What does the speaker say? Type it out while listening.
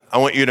I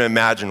want you to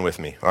imagine with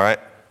me, all right?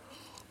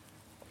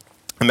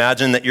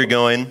 Imagine that you're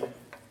going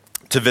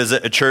to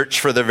visit a church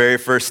for the very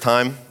first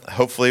time.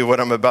 Hopefully what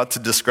I'm about to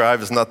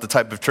describe is not the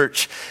type of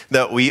church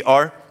that we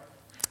are,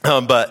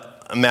 but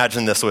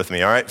imagine this with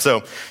me, all right?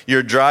 So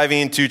you're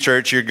driving to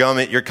church, you're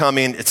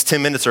coming, it's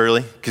 10 minutes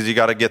early because you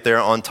got to get there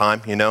on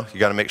time, you know? You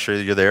got to make sure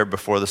that you're there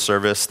before the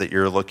service, that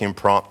you're looking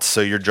prompt.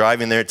 So you're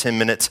driving there 10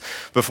 minutes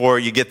before,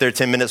 you get there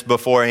 10 minutes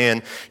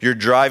beforehand. You're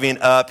driving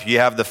up, you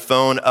have the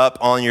phone up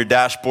on your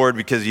dashboard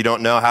because you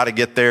don't know how to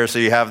get there, so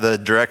you have the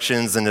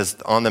directions and it's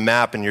on the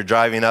map and you're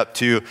driving up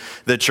to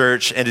the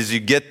church. And as you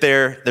get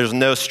there, there's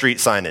no street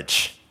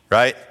signage,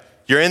 right?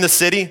 You're in the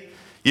city.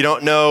 You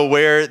don't know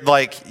where,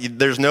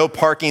 there's no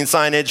parking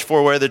signage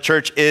for where the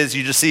church is.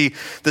 You just see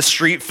the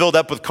street filled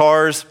up with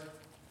cars.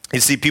 You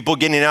see people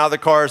getting out of the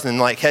cars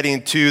and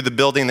heading to the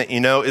building that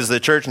you know is the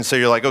church. And so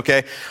you're like,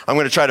 okay, I'm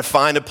going to try to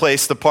find a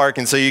place to park.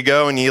 And so you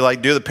go and you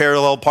do the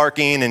parallel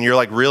parking and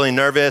you're really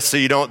nervous. So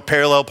you don't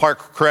parallel park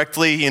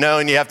correctly, you know,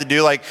 and you have to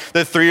do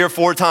the 3 or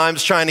 4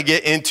 times trying to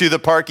get into the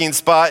parking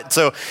spot.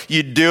 So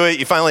you do it,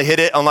 you finally hit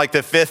it on the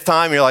 5th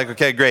time. You're like,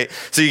 okay, great.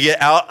 So you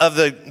get out of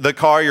the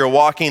car, you're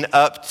walking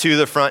up to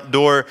the front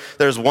door.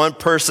 There's one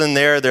person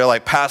there.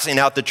 They're passing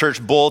out the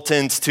church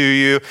bulletins to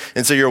you.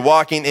 And so you're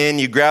walking in,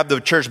 you grab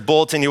the church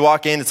bulletin, you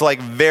walk in, it's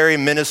very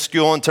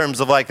minuscule in terms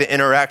of the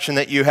interaction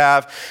that you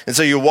have. And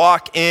so you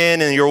walk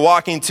in and you're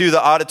walking to the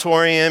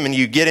auditorium and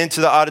you get into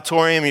the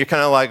auditorium and you're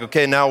kind of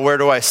okay, now where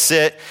do I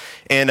sit?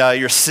 And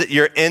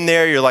you're in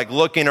there, you're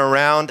looking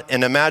around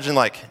and imagine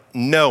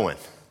no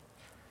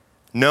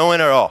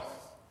one at all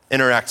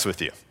interacts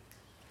with you.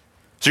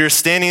 So you're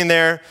standing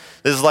there,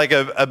 this is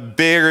a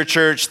bigger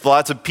church,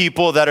 lots of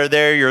people that are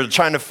there, you're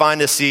trying to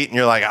find a seat and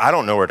you're I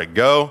don't know where to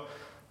go.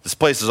 This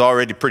place is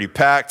already pretty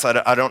packed.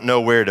 I don't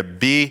know where to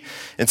be.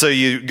 And so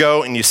you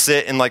go and you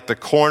sit in the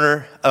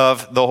corner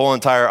of the whole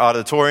entire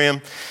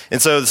auditorium. And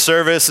so the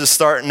service is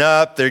starting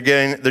up. They're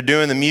doing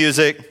the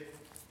music.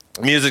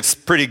 The music's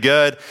pretty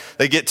good.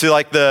 They get to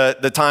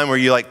the time where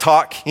you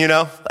talk, you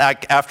know,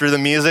 after the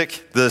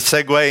music, the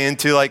segue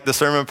into the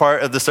sermon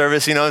part of the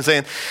service, you know what I'm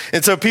saying?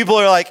 And so people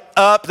are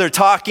up, they're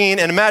talking,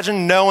 and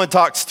imagine no one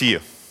talks to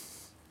you.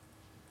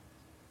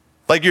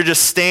 You're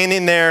just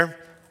standing there,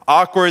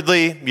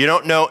 awkwardly, you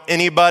don't know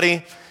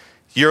anybody,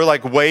 you're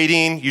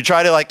waiting, you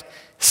try to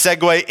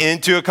segue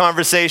into a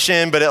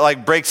conversation, but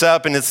it breaks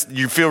up and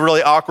you feel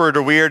really awkward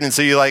or weird, and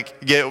so you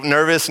get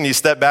nervous and you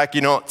step back,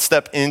 you don't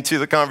step into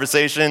the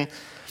conversation.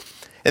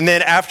 And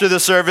then after the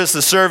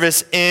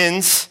service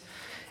ends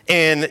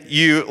and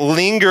you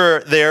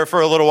linger there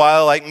for a little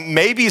while,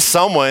 maybe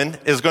someone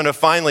is going to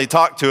finally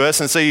talk to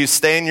us, and so you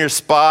stay in your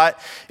spot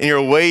and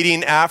you're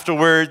waiting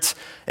afterwards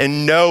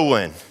and no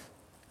one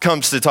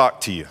comes to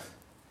talk to you.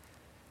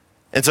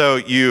 And so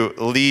you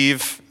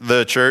leave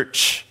the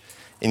church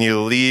and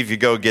you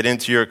go get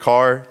into your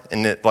car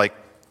and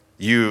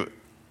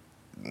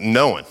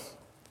no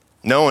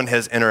one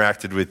has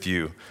interacted with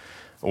you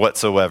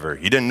whatsoever.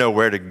 You didn't know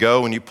where to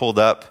go when you pulled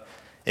up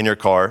in your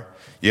car.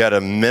 You had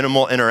a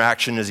minimal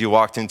interaction as you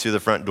walked into the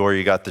front door.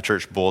 You got the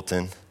church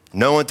bulletin.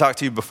 No one talked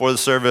to you before the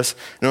service.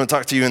 No one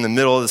talked to you in the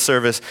middle of the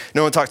service.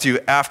 No one talked to you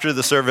after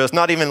the service,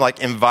 not even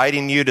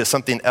inviting you to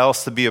something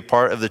else to be a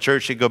part of the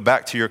church. You go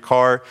back to your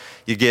car,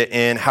 you get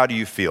in. How do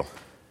you feel?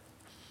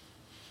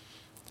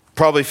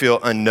 Probably feel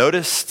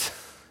unnoticed,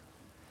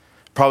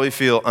 probably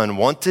feel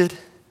unwanted,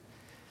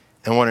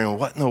 and wondering,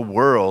 what in the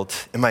world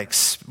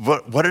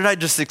what did I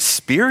just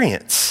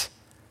experience?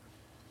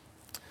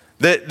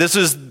 This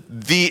is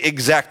the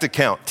exact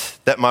account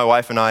that my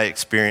wife and I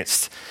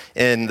experienced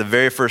in the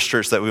very first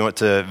church that we went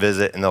to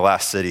visit in the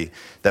last city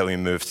that we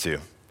moved to.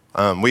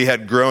 We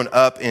had grown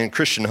up in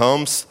Christian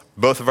homes.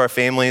 Both of our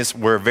families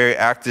were very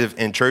active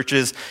in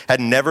churches, had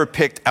never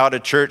picked out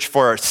a church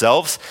for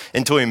ourselves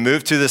until we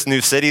moved to this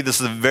new city. This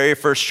is the very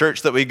first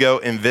church that we go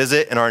and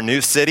visit in our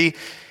new city,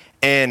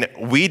 and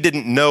we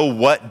didn't know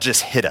what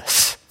just hit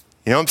us.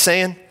 You know what I'm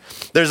saying?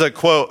 There's a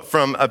quote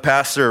from a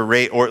pastor,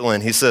 Ray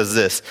Ortlund. He says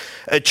this: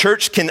 "A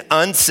church can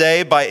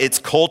unsay by its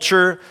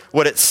culture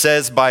what it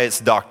says by its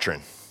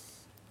doctrine."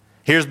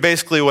 Here's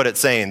basically what it's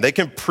saying. They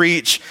can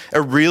preach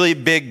a really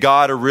big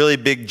God, a really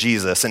big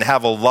Jesus, and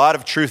have a lot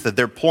of truth that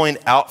they're pulling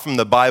out from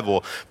the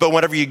Bible. But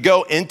whenever you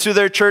go into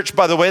their church,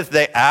 by the way that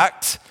they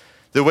act,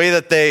 the way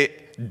that they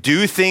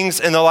do things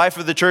in the life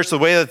of the church, the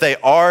way that they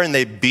are and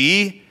they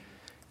be,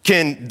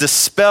 can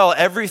dispel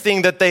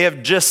everything that they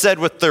have just said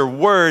with their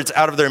words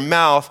out of their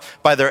mouth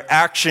by their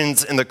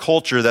actions and the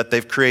culture that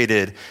they've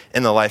created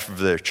in the life of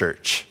their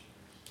church.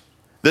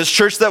 This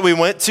church that we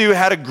went to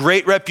had a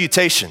great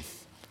reputation.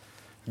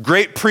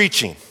 Great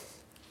preaching.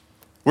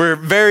 We're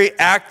very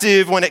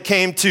active when it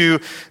came to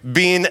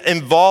being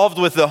involved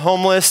with the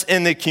homeless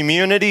in the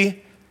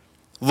community,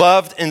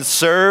 loved and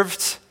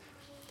served.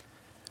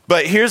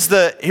 But here's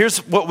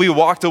what we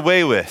walked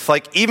away with.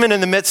 Even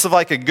in the midst of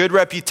a good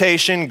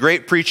reputation,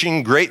 great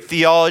preaching, great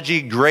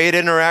theology, great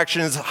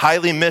interactions,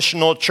 highly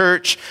missional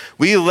church,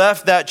 we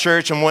left that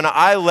church, and when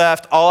I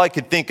left, all I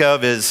could think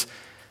of is,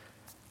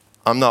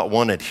 I'm not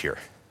wanted here.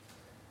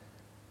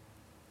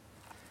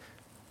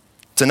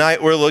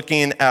 Tonight, we're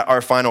looking at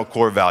our final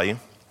core value.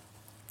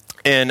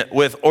 And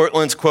with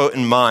Ortlund's quote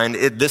in mind,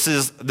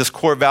 this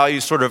core value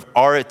is sort of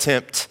our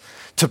attempt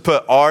to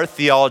put our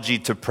theology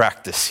to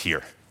practice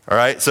here. All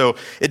right? So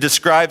it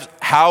describes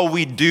how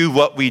we do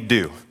what we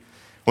do.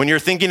 When you're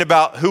thinking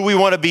about who we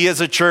want to be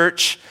as a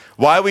church,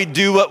 why we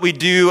do,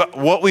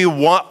 what we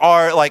want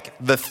our,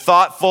 the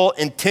thoughtful,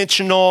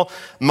 intentional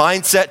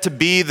mindset to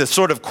be, the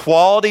sort of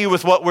quality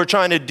with what we're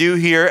trying to do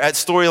here at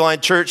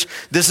Storyline Church,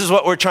 this is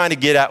what we're trying to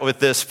get at with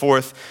this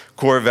fourth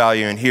core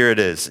value, and here it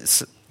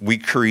is. We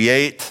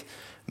create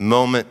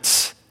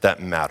moments that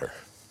matter.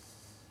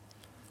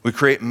 We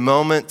create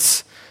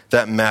moments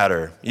that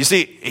matter. You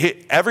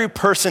see, every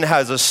person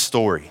has a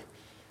story.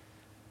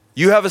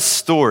 You have a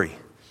story.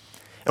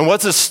 And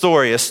what's a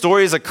story? A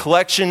story is a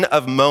collection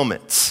of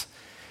moments.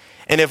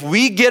 And if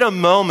we get a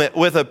moment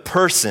with a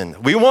person,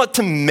 we want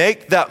to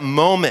make that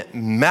moment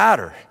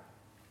matter.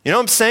 You know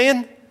what I'm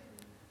saying?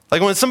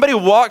 Like when somebody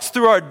walks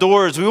through our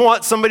doors, we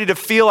want somebody to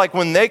feel like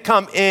when they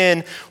come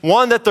in,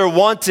 one, that they're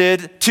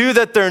wanted, two,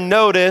 that they're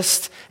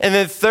noticed, and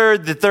then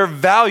third, that they're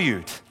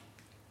valued.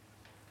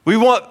 We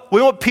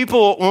want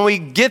people, when we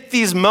get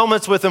these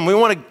moments with them, we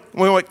want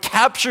to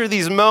capture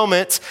these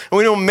moments, and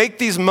we want to make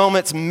these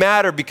moments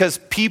matter because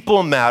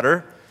people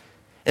matter.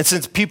 And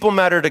since people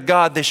matter to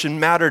God, they should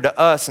matter to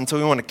us. And so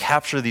we want to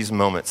capture these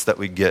moments that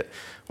we get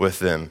with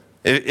them.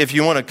 If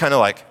you want to kind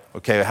of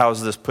okay, how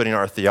is this putting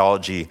our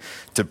theology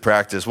to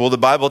practice? Well, the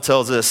Bible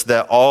tells us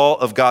that all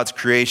of God's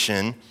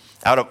creation,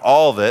 out of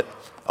all of it,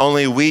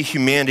 only we,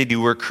 humanity,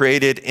 were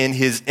created in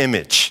his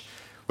image,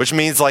 which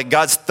means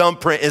God's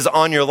thumbprint is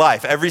on your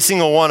life, every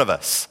single one of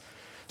us.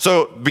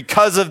 So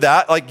because of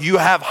that, you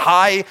have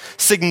high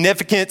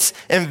significance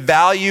and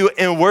value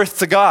and worth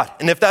to God.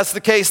 And if that's the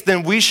case,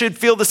 then we should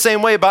feel the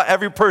same way about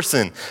every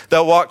person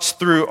that walks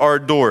through our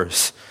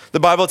doors. The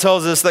Bible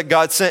tells us that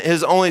God sent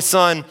his only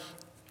son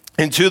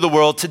into the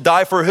world to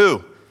die for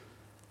who?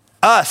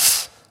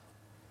 Us.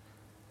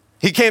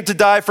 He came to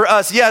die for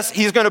us. Yes,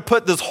 he's going to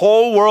put this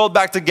whole world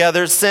back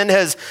together. Sin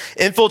has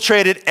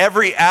infiltrated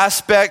every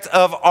aspect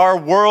of our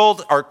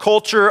world, our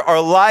culture,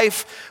 our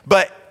life,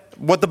 but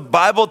what the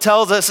Bible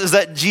tells us is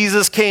that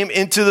Jesus came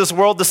into this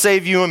world to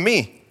save you and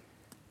me.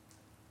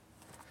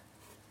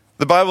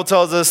 The Bible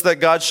tells us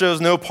that God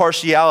shows no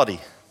partiality,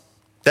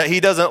 that he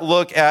doesn't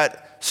look at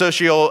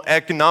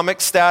socioeconomic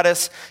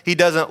status. He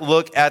doesn't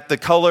look at the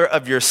color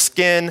of your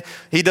skin.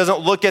 He doesn't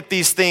look at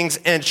these things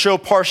and show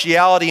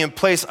partiality and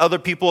place other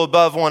people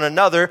above one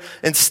another.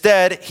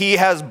 Instead, he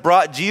has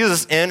brought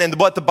Jesus in, and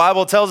what the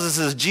Bible tells us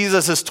is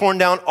Jesus has torn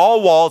down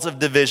all walls of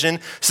division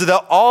so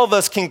that all of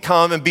us can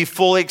come and be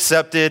fully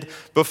accepted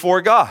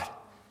before God.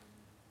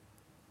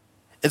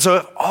 And so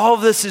if all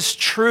of this is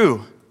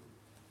true,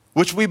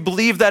 which we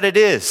believe that it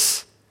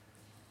is,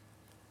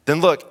 then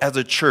look, as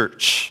a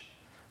church,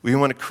 we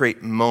want to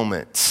create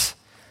moments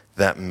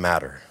that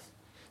matter.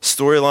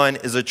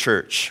 Storyline is a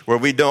church where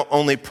we don't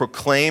only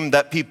proclaim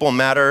that people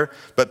matter,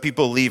 but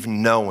people leave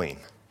knowing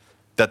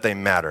that they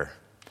matter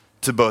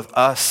to both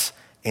us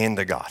and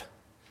to God.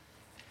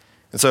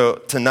 And so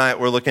tonight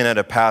we're looking at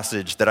a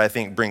passage that I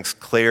think brings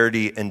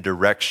clarity and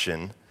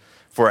direction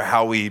for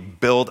how we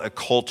build a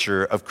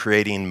culture of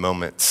creating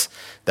moments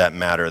that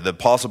matter. The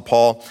Apostle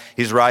Paul,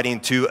 he's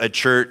writing to a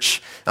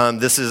church.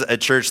 This is a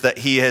church that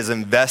he has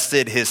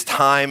invested his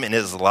time and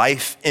his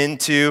life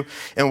into.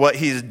 And what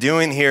he's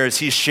doing here is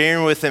he's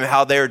sharing with them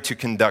how they are to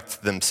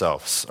conduct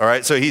themselves. All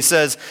right, so he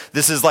says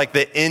this is like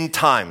the end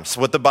times.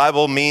 What the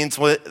Bible means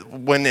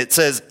when it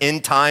says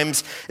end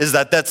times is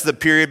that that's the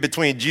period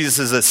between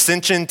Jesus'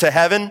 ascension to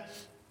heaven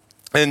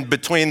and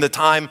between the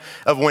time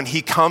of when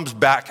he comes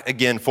back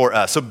again for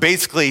us. So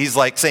basically, he's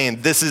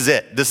saying, this is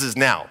it. This is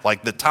now.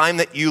 The time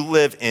that you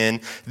live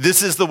in,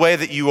 this is the way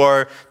that you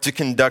are to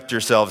conduct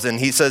yourselves. And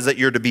he says that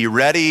you're to be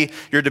ready,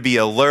 you're to be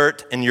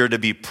alert, and you're to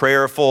be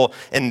prayerful.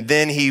 And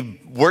then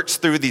he works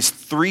through these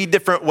three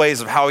different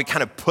ways of how we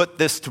kind of put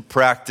this to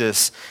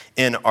practice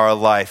in our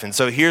life. And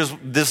so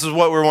this is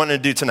what we're wanting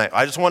to do tonight.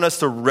 I just want us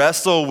to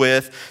wrestle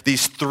with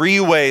these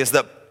three ways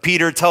that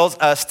Peter tells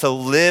us to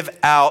live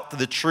out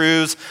the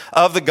truths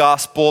of the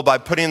gospel by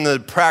putting the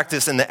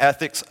practice and the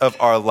ethics of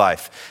our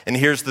life. And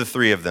here's the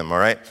three of them, all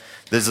right?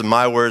 This is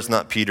my words,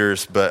 not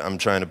Peter's, but I'm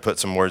trying to put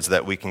some words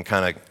that we can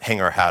kind of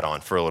hang our hat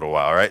on for a little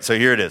while, all right? So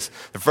here it is.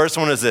 The first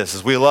one is this,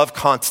 is we love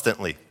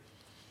constantly.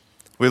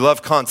 We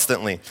love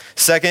constantly.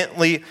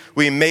 Secondly,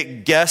 we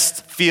make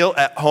guests feel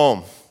at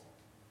home.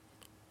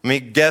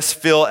 Make guests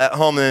feel at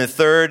home. And then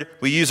third,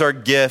 we use our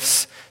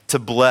gifts to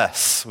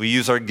bless. We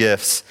use our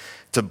gifts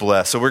to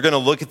bless. So we're going to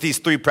look at these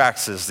three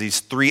practices, these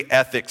three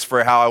ethics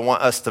for how I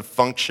want us to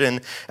function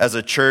as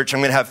a church.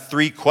 I'm going to have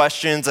three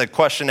questions, a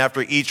question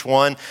after each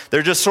one.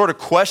 They're just sort of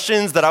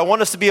questions that I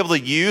want us to be able to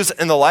use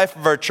in the life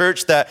of our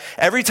church, that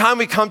every time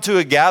we come to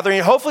a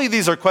gathering, hopefully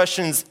these are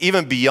questions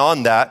even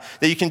beyond that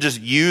you can just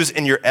use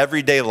in your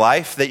everyday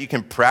life, that you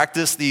can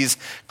practice these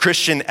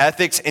Christian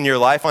ethics in your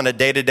life on a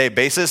day-to-day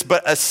basis.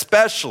 But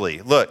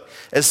especially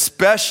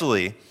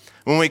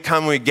When we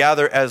come, we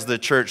gather as the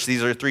church,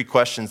 these are 3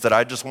 questions that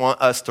I just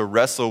want us to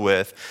wrestle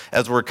with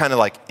as we're kind of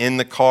like in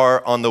the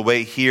car on the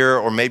way here,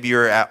 or maybe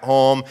you're at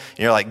home and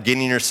you're like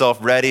getting yourself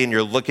ready and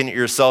you're looking at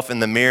yourself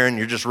in the mirror and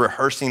you're just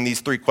rehearsing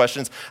these 3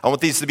 questions. I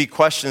want these to be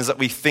questions that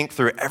we think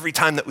through every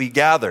time that we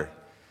gather,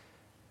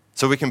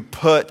 so we can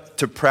put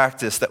to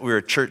practice that we're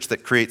a church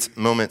that creates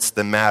moments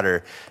that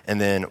matter. And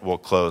then we'll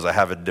close. I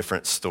have a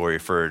different story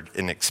for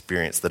an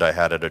experience that I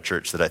had at a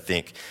church that I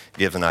think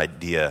gives an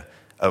idea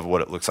of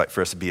what it looks like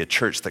for us to be a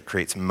church that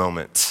creates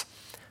moments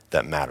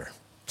that matter.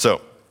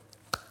 So,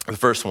 the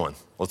first one,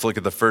 let's look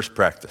at the first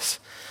practice.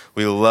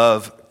 We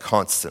love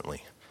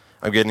constantly.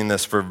 I'm getting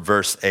this for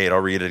verse 8. I'll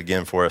read it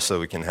again for us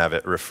so we can have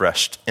it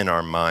refreshed in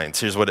our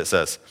minds. Here's what it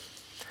says.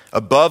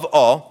 Above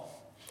all,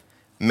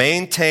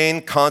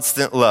 maintain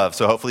constant love.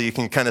 So hopefully you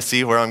can kind of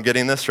see where I'm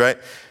getting this, right?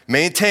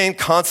 Maintain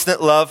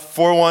constant love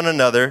for one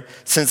another,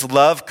 since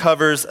love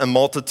covers a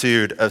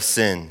multitude of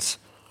sins.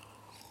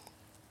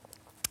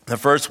 The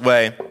first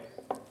way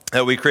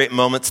that we create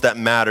moments that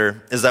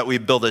matter is that we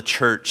build a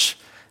church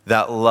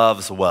that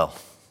loves well.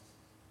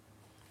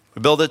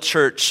 We build a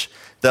church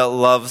that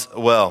loves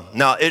well.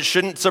 Now, it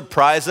shouldn't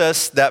surprise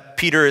us that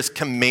Peter is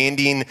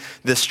commanding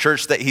this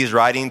church that he's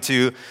writing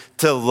to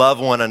love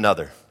one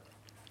another.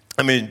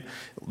 I mean,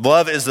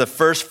 love is the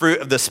first fruit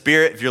of the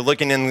Spirit. If you're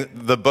looking in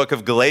the book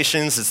of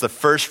Galatians, it's the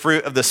first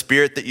fruit of the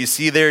Spirit that you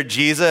see there.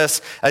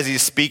 Jesus, as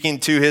he's speaking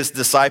to his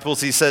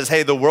disciples, he says,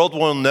 hey, the world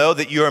will know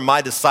that you are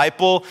my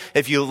disciple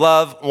if you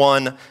love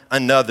one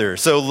another.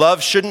 So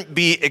love shouldn't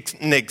be,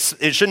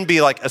 it shouldn't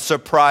be like a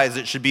surprise.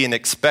 It should be an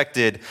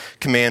expected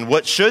command.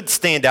 What should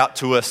stand out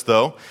to us,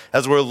 though,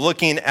 as we're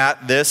looking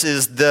at this,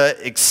 is the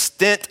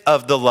extent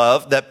of the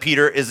love that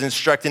Peter is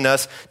instructing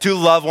us to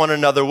love one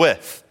another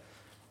with.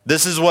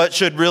 This is what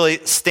should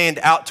really stand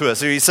out to us.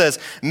 So he says,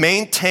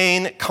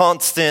 maintain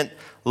constant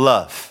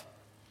love.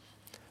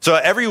 So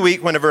every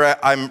week, whenever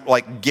I'm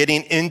like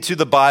getting into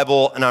the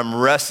Bible and I'm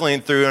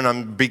wrestling through and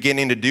I'm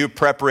beginning to do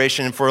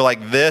preparation for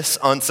like this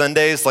on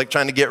Sundays, like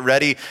trying to get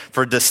ready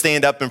to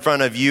stand up in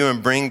front of you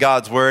and bring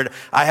God's word,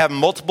 I have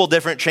multiple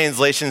different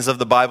translations of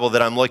the Bible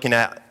that I'm looking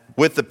at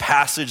with the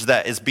passage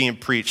that is being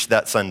preached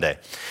that Sunday.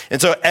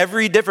 And so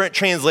every different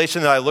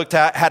translation that I looked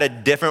at had a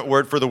different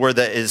word for the word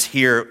that is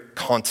here,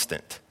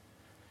 constant.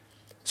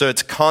 So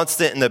it's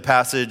constant in the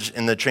passage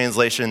in the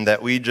translation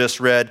that we just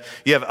read.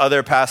 You have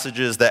other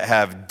passages that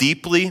have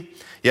deeply.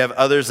 You have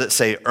others that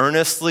say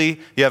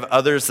earnestly. You have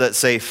others that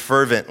say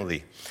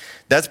fervently.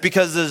 That's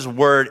because this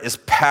word is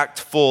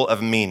packed full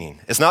of meaning.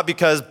 It's not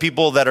because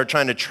people that are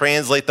trying to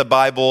translate the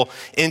Bible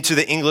into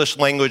the English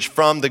language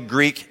from the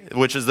Greek,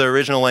 which is the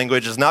original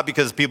language. It's not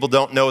because people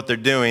don't know what they're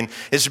doing.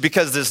 It's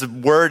because this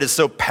word is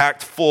so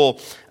packed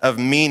full of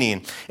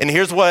meaning. And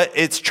here's what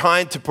it's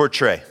trying to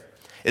portray.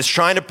 It's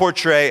trying to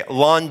portray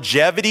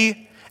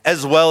longevity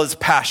as well as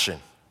passion.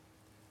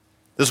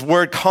 This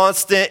word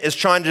constant is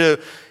trying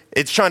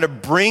to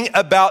bring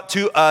about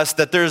to us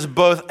that there's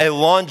both a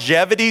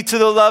longevity to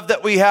the love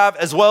that we have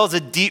as well as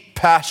a deep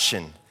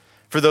passion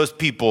for those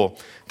people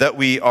that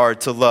we are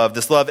to love.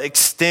 This love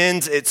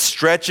extends, it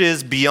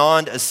stretches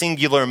beyond a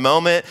singular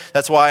moment.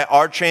 That's why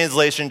our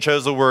translation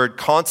chose the word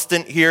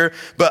constant here,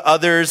 but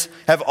others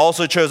have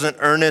also chosen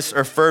earnest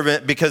or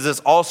fervent because it's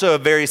also a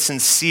very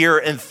sincere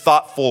and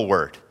thoughtful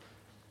word.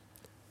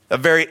 A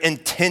very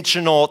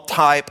intentional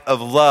type of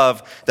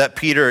love that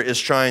Peter is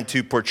trying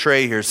to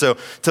portray here. So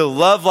to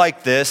love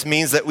like this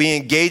means that we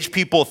engage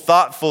people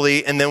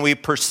thoughtfully and then we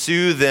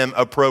pursue them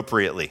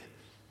appropriately.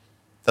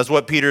 That's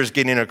what Peter is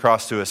getting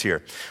across to us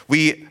here.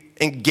 We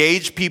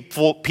engage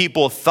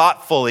people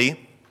thoughtfully,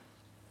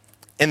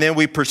 and then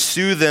we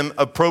pursue them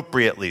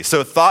appropriately.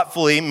 So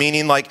thoughtfully,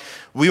 meaning like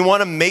we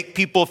want to make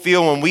people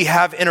feel when we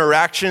have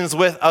interactions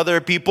with other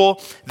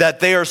people that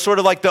they are sort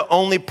of like the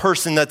only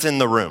person that's in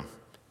the room.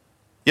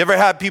 You ever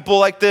have people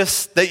like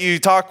this that you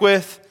talk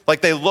with?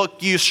 Like they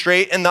look you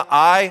straight in the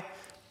eye.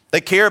 They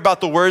care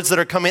about the words that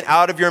are coming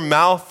out of your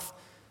mouth.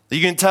 You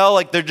can tell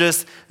like they're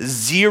just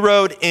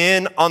zeroed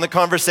in on the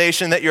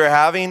conversation that you're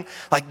having.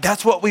 Like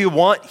that's what we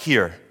want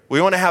here. We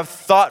want to have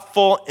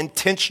thoughtful,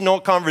 intentional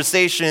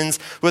conversations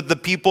with the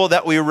people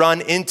that we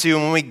run into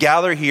when we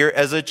gather here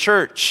as a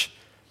church.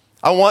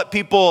 I want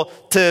people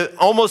to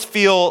almost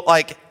feel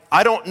like,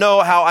 I don't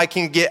know how I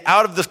can get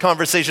out of this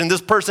conversation.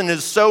 This person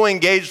is so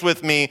engaged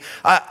with me.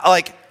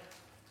 I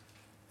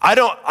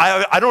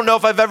don't know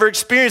if I've ever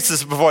experienced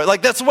this before.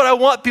 Like that's what I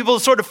want people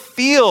to sort of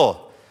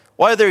feel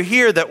while they're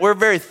here, that we're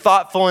very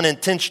thoughtful and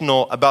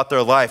intentional about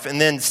their life.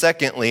 And then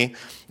secondly,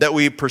 that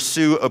we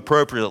pursue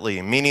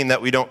appropriately, meaning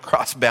that we don't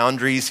cross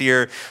boundaries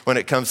here when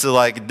it comes to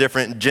like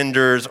different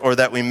genders, or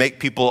that we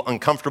make people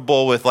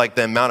uncomfortable with like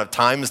the amount of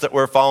times that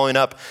we're following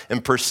up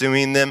and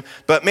pursuing them.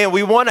 But man,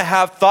 we want to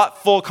have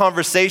thoughtful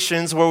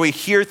conversations where we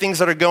hear things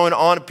that are going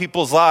on in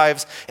people's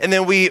lives and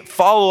then we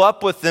follow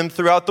up with them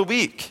throughout the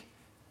week.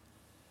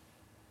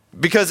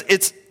 Because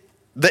it's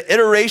the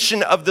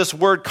iteration of this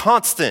word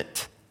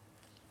constant,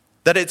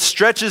 that it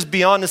stretches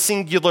beyond a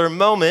singular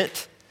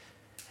moment,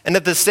 and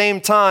at the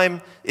same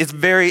time, it's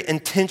very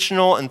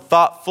intentional and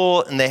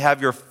thoughtful, and they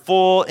have your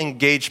full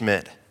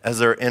engagement as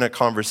they're in a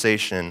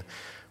conversation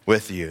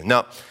with you.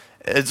 Now,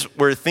 as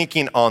we're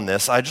thinking on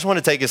this, I just want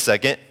to take a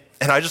second,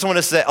 and I just want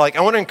to say,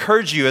 I want to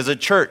encourage you as a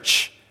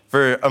church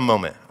for a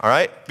moment, all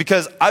right?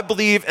 Because I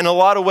believe in a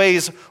lot of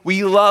ways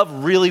we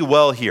love really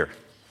well here.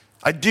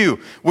 I do.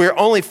 We're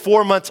only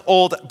 4 months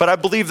old, but I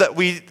believe that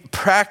we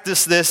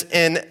practice this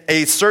in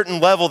a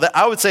certain level that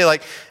I would say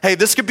hey,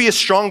 this could be a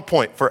strong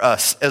point for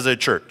us as a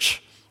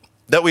church,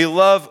 that we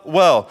love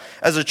well.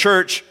 As a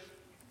church,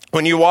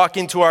 when you walk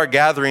into our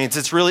gatherings,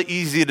 it's really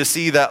easy to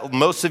see that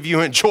most of you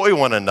enjoy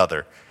one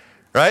another,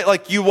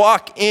 right? You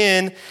walk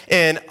in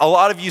and a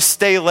lot of you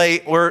stay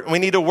late. We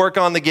need to work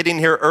on the getting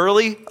here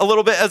early a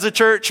little bit as a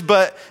church,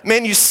 but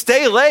man, you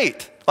stay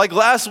late.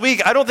 Last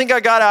week, I don't think I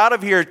got out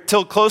of here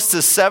till close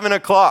to 7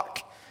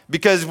 o'clock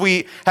because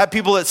we had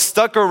people that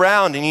stuck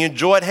around and you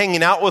enjoyed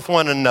hanging out with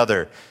one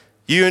another.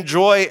 You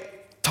enjoy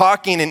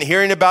talking and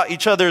hearing about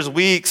each other's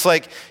weeks.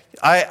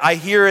 I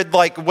hear it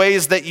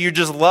ways that you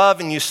just love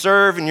and you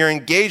serve and you're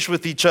engaged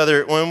with each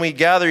other when we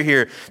gather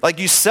here.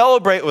 You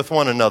celebrate with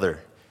one another.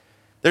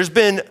 There's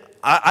been,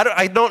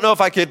 I don't know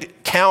if I could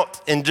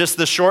count in just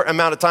the short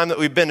amount of time that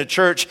we've been to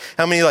church,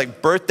 how many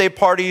birthday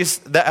parties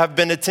that have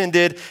been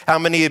attended, how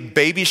many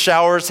baby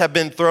showers have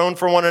been thrown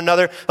for one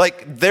another.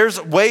 There's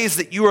ways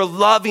that you are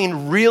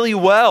loving really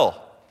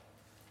well.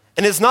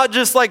 And it's not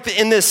just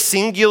in this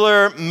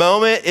singular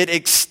moment, it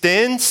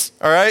extends,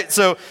 all right?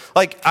 So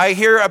I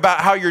hear about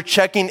how you're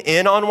checking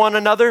in on one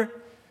another,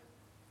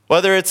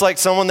 whether it's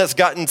someone that's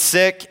gotten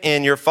sick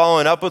and you're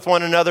following up with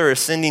one another or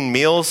sending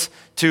meals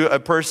to a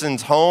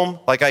person's home.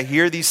 I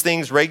hear these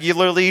things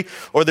regularly,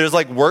 or there's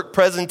work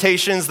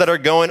presentations that are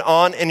going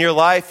on in your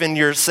life and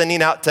you're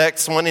sending out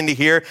texts wanting to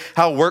hear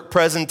how work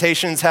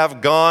presentations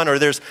have gone, or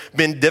there's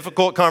been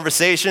difficult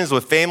conversations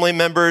with family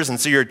members and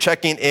so you're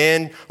checking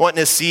in, wanting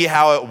to see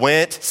how it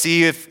went,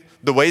 see if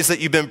the ways that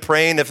you've been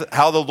praying,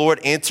 how the Lord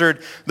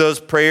answered those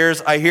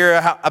prayers. I hear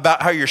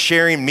about how you're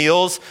sharing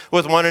meals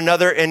with one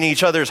another in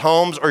each other's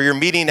homes, or you're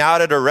meeting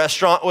out at a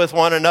restaurant with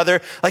one another.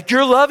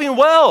 You're loving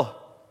well.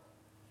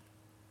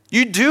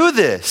 You do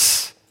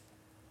this.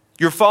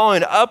 You're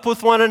following up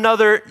with one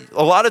another.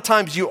 A lot of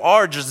times you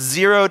are just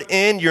zeroed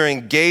in. You're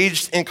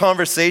engaged in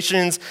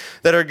conversations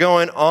that are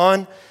going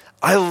on.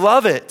 I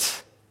love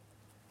it.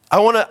 I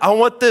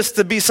want this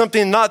to be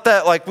something not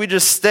that we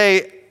just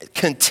stay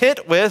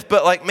content with,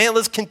 but man,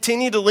 let's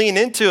continue to lean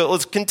into it.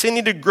 Let's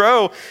continue to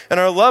grow in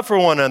our love for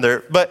one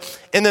another. But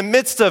in the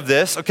midst of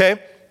this,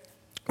 okay,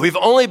 we've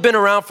only been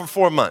around for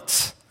 4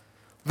 months.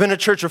 We've been a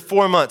church for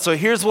 4 months. So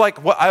here's what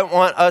I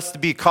want us to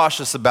be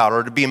cautious about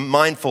or to be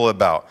mindful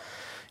about.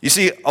 You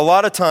see, a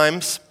lot of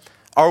times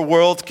our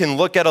world can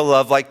look at a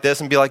love like this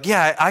and be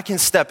yeah, I can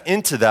step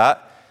into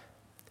that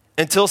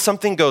until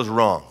something goes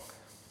wrong.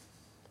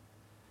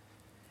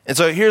 And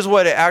so here's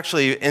what it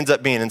actually ends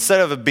up being. Instead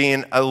of it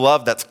being a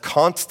love that's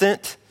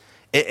constant,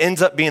 it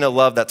ends up being a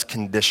love that's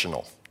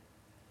conditional.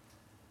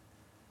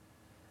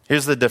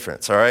 Here's the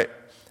difference, all right?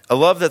 A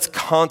love that's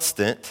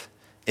constant,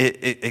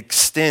 it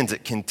extends,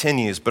 it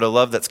continues, but a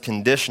love that's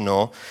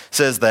conditional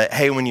says that,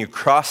 hey, when you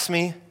cross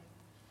me,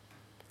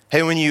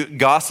 hey, when you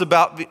gossip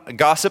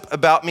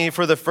about me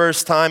for the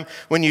first time,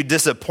 when you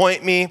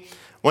disappoint me,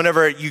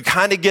 whenever you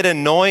kind of get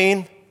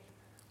annoying,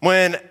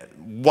 when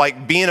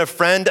being a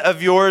friend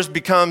of yours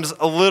becomes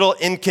a little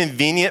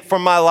inconvenient for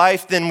my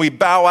life, then we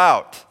bow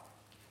out.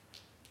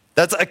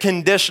 That's a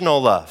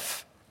conditional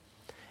love.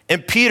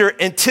 And Peter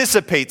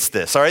anticipates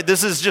this, all right?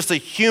 This is just a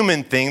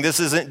human thing. This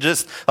isn't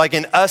just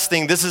an us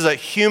thing. This is a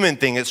human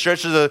thing. It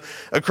stretches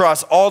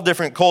across all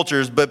different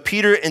cultures, but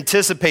Peter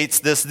anticipates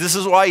this. This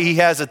is why he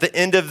has at the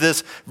end of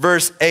this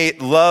verse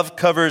 8, love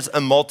covers a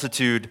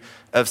multitude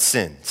of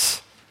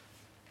sins.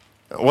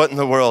 What in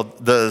the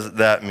world does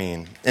that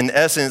mean? In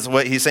essence,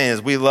 what he's saying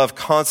is we love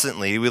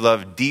constantly, we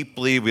love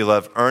deeply, we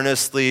love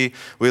earnestly,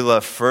 we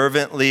love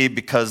fervently,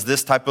 because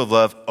this type of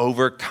love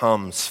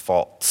overcomes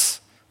faults.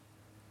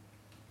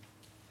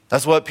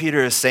 That's what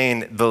Peter is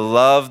saying. The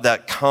love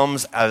that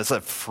comes as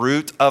a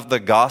fruit of the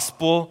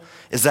gospel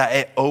is that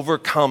it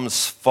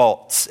overcomes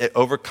faults. It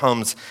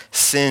overcomes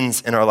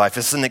sins in our life.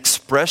 It's an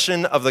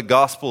expression of the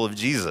gospel of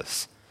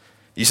Jesus.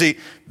 You see,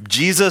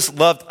 Jesus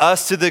loved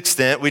us to the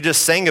extent, we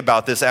just sang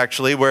about this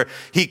actually, where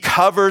he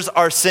covers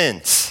our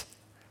sins,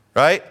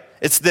 right?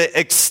 It's the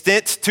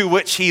extent to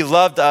which he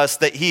loved us,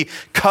 that he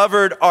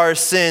covered our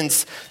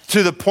sins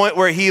to the point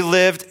where he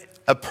lived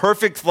a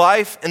perfect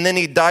life and then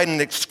he died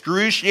an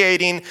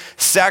excruciating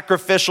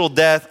sacrificial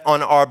death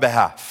on our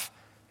behalf.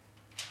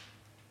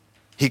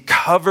 He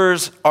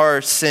covers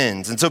our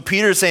sins. And so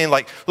Peter's saying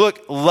look,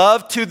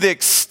 love to the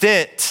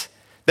extent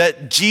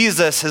that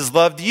Jesus has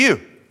loved you.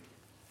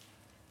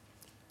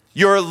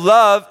 Your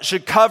love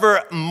should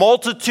cover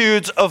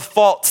multitudes of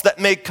faults that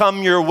may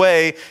come your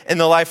way in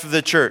the life of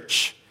the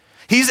church.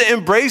 He's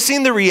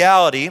embracing the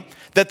reality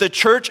that the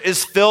church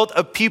is filled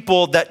of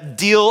people that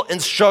deal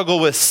and struggle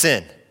with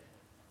sin.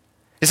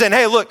 He's saying,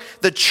 hey, look,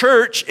 the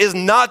church is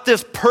not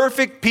this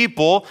perfect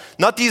people,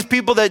 not these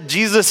people that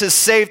Jesus has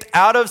saved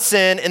out of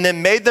sin and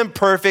then made them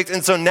perfect.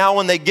 And so now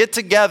when they get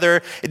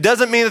together, it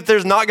doesn't mean that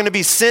there's not going to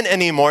be sin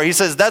anymore. He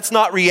says that's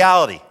not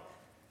reality.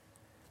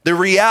 The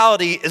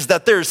reality is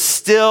that there's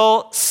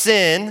still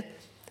sin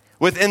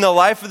within the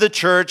life of the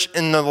church,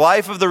 in the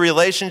life of the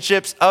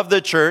relationships of the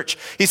church.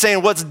 He's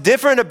saying what's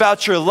different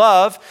about your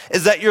love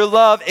is that your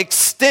love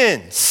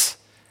extends,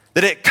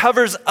 that it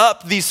covers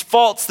up these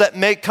faults that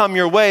may come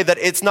your way, that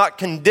it's not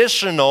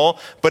conditional,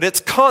 but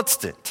it's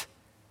constant.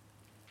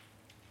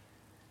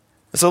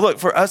 So look,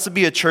 for us to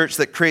be a church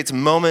that creates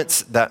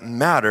moments that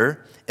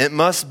matter, it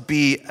must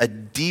be a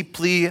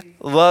deeply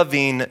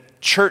loving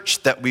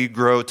church that we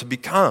grow to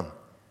become.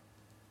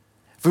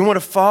 If we want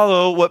to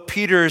follow what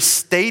Peter is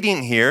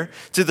stating here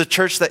to the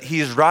church that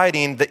he's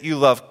writing, that you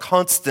love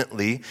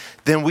constantly,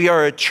 then we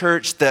are a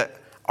church that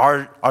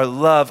our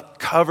love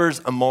covers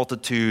a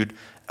multitude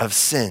of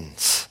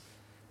sins.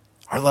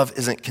 Our love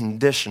isn't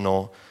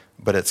conditional,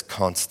 but it's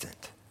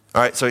constant.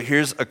 All right, so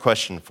here's a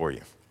question for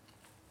you.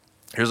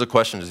 Here's a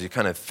question as you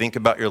kind of think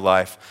about your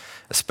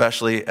life,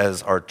 especially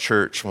as our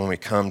church when we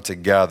come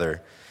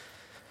together.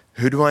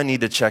 Who do I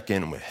need to check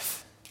in with?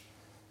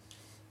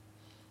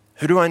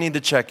 Who do I need to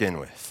check in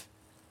with?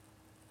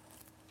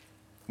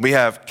 We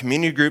have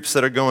community groups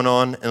that are going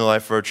on in the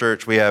life of our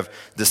church. We have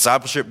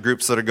discipleship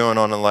groups that are going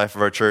on in the life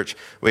of our church.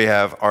 We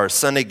have our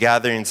Sunday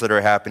gatherings that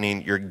are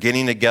happening. You're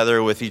getting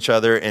together with each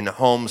other in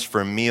homes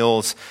for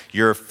meals.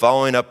 You're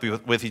following up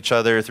with each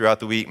other throughout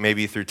the week,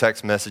 maybe through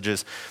text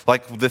messages.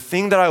 Like the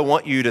thing that I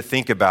want you to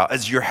think about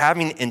is you're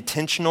having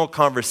intentional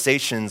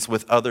conversations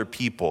with other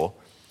people,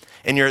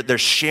 and they're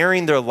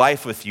sharing their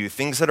life with you,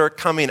 things that are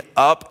coming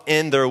up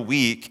in their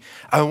week.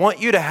 I want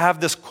you to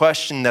have this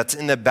question that's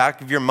in the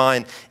back of your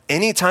mind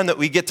anytime that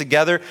we get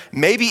together,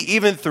 maybe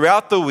even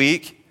throughout the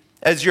week,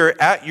 as you're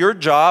at your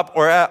job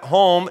or at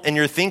home and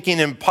you're thinking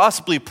and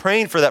possibly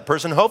praying for that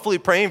person, hopefully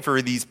praying for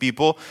these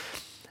people,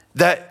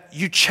 that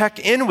you check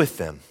in with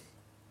them.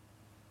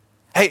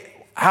 Hey,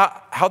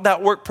 how'd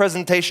that work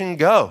presentation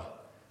go?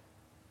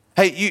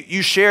 Hey,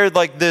 you shared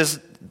like this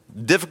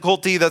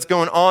difficulty that's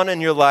going on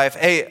in your life.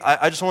 Hey,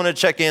 I just want to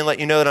check in, let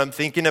you know that I'm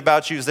thinking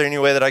about you. Is there any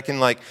way that I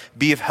can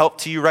be of help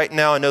to you right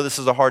now? I know this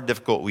is a hard,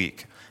 difficult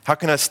week. How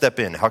can I step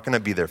in? How can I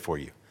be there for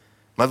you?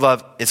 My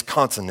love is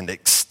constant and it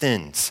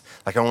extends.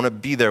 I want to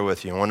be there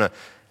with you. I want to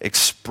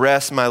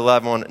express my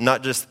love,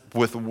 not just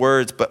with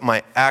words, but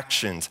my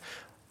actions.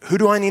 Who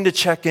do I need to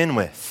check in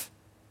with?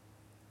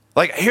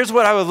 Here's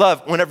what I would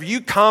love. Whenever you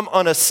come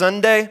on a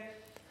Sunday,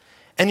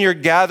 and you're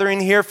gathering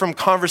here from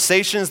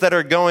conversations that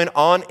are going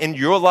on in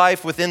your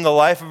life, within the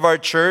life of our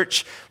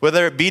church,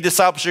 whether it be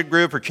discipleship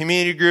group or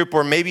community group,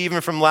 or maybe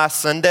even from last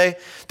Sunday,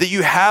 that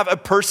you have a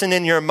person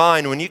in your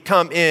mind when you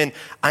come in,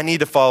 I need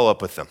to follow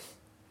up with them.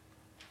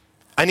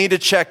 I need to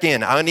check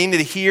in. I need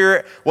to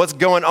hear what's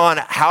going on.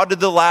 How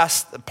did the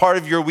last part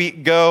of your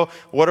week go?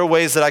 What are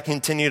ways that I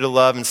continue to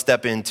love and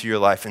step into your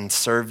life and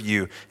serve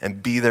you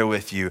and be there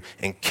with you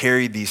and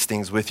carry these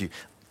things with you?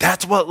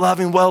 That's what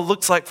loving well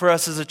looks like for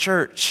us as a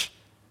church.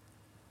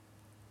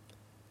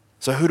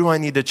 So who do I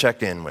need to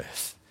check in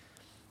with?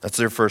 That's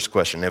their first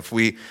question. If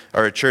we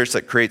are a church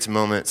that creates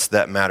moments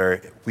that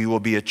matter, we will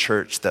be a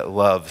church that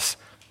loves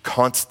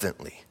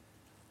constantly.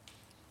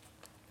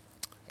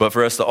 But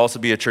for us to also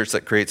be a church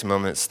that creates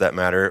moments that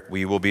matter,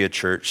 we will be a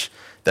church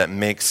that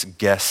makes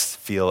guests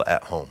feel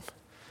at home.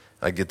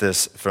 I get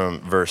this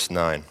from verse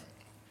 9.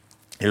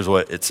 Here's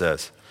what it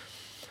says.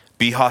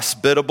 Be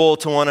hospitable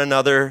to one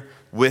another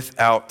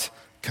without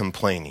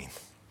complaining.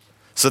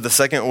 So the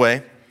second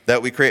way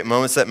that we create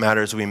moments that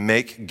matter is we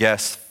make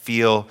guests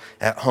feel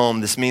at home.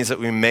 This means that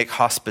we make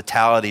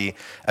hospitality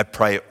a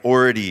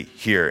priority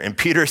here. And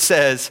Peter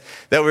says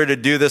that we're to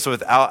do this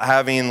without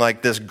having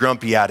this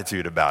grumpy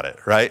attitude about it,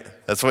 right?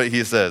 That's what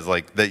he says,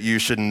 that you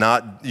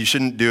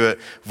shouldn't do it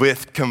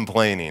with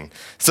complaining.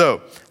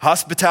 So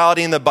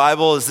hospitality in the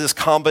Bible is this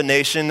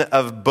combination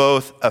of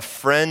both a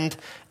friend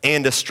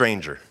and a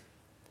stranger.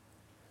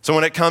 So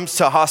when it comes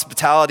to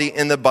hospitality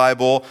in the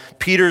Bible,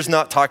 Peter's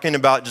not talking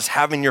about just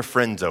having your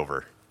friends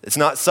over. It's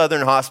not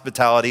Southern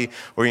hospitality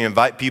where you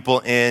invite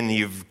people in,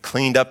 you've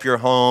cleaned up your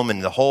home,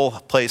 and the whole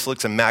place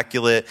looks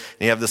immaculate,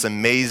 and you have this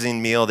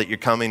amazing meal that you're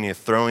coming and you're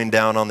throwing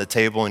down on the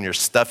table, and you're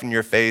stuffing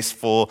your face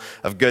full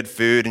of good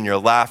food, and you're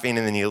laughing,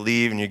 and then you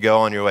leave, and you go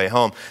on your way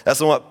home.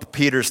 That's not what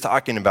Peter's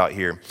talking about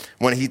here.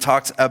 When he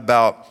talks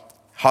about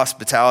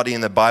hospitality in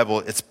the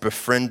Bible, it's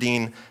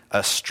befriending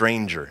a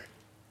stranger.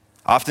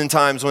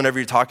 Oftentimes, whenever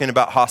you're talking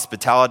about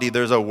hospitality,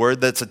 there's a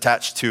word that's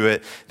attached to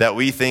it that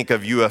we think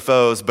of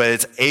UFOs, but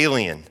it's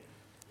alien.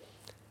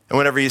 And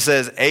whenever he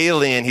says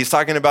alien, he's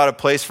talking about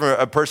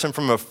a person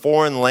from a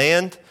foreign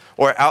land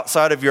or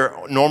outside of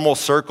your normal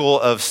circle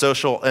of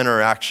social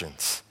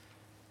interactions.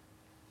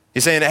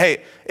 He's saying,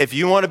 hey, if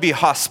you want to be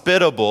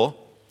hospitable,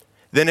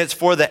 then it's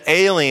for the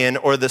alien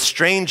or the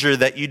stranger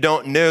that you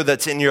don't know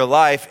that's in your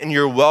life, and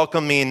you're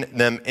welcoming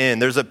them in.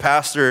 There's a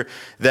pastor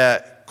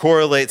that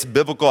correlates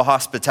biblical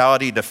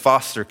hospitality to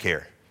foster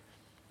care.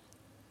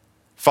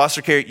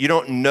 Foster care, you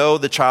don't know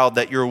the child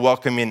that you're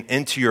welcoming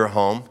into your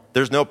home.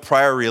 There's no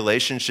prior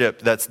relationship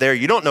that's there.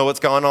 You don't know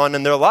what's going on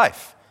in their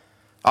life.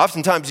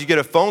 Oftentimes you get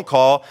a phone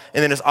call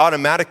and then it's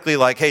automatically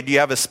like, hey, do you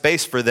have a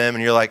space for them?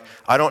 And you're like,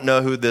 I don't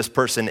know who this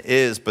person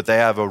is, but they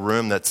have a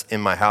room that's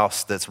in my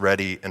house that's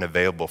ready and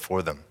available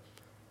for them.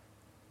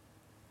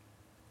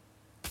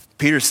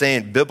 Peter's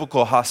saying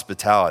biblical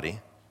hospitality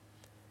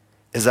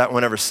is that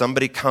whenever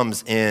somebody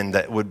comes in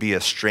that would be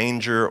a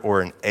stranger or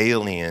an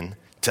alien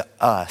to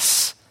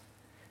us,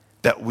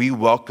 that we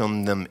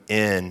welcome them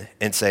in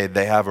and say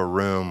they have a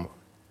room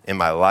in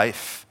my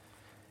life,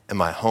 in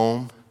my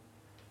home,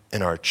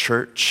 in our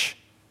church.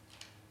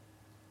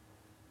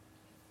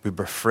 We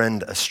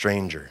befriend a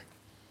stranger.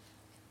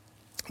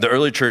 The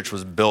early church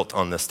was built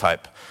on this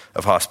type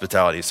of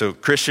hospitality. So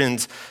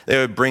Christians, they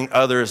would bring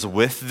others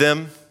with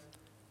them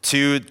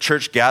to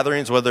church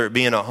gatherings, whether it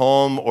be in a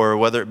home or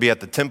whether it be at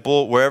the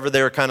temple, wherever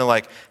they were kind of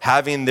like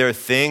having their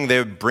thing, they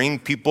would bring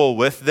people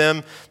with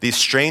them, these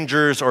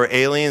strangers or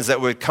aliens that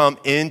would come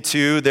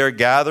into their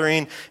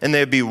gathering, and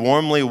they'd be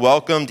warmly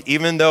welcomed,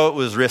 even though it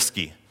was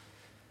risky.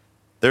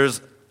 There's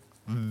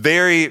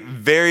very,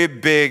 very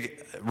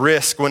big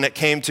risk when it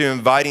came to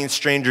inviting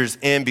strangers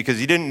in, because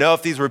you didn't know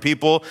if these were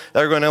people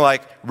that were going to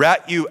like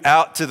rat you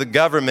out to the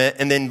government,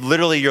 and then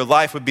literally your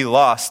life would be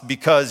lost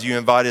because you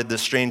invited the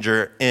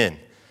stranger in.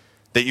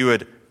 That you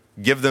would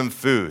give them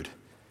food,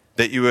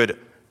 that you would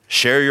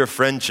share your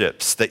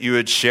friendships, that you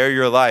would share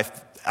your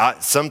life,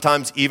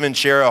 sometimes even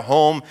share a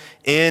home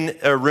in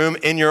a room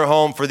in your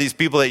home for these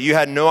people that you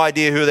had no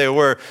idea who they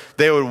were.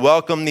 They would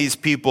welcome these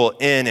people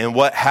in, and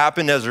what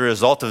happened as a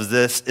result of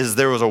this is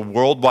there was a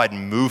worldwide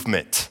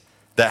movement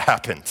that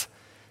happened.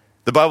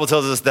 The Bible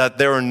tells us that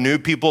there were new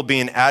people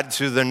being added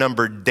to their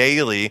number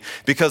daily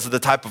because of the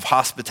type of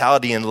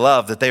hospitality and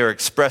love that they were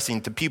expressing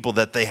to people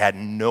that they had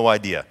no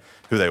idea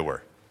who they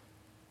were.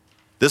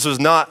 This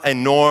was not a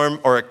norm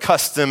or a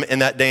custom in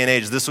that day and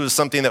age. This was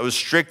something that was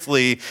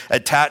strictly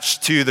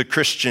attached to the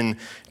Christian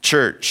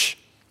church.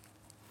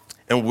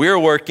 And we're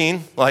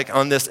working like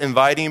on this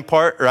inviting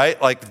part,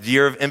 right? Like the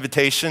year of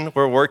invitation,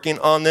 we're working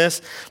on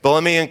this. But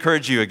let me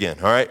encourage you again,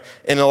 all right?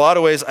 In a lot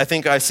of ways, I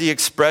think I see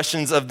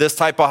expressions of this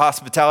type of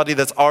hospitality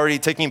that's already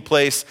taking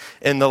place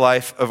in the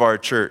life of our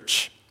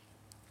church.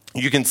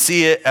 You can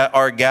see it at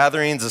our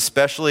gatherings,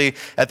 especially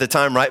at the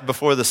time right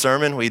before the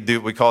sermon. We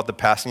call it the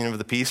passing of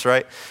the peace,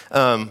 right?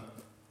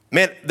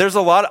 Man, there's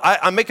a lot.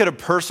 I make it a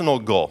personal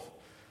goal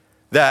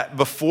that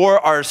before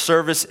our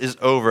service is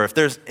over, if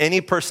there's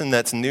any person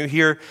that's new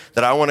here,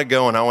 that I want to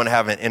go and I want to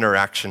have an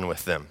interaction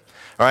with them.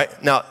 All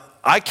right? Now,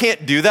 I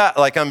can't do that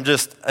like I'm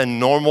just a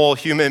normal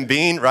human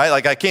being, right?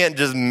 Like I can't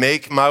just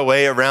make my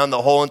way around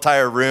the whole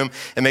entire room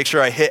and make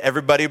sure I hit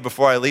everybody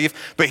before I leave.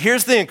 But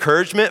here's the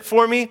encouragement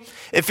for me.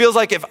 It feels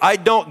like if I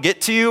don't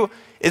get to you,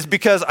 it's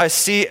because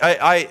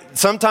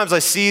sometimes I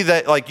see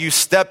that like you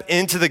step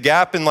into the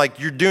gap and like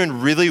you're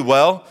doing really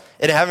well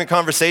and having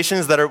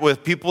conversations that are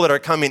with people that are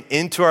coming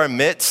into our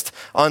midst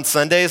on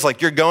Sundays.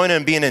 Like you're going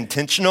and being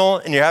intentional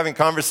and you're having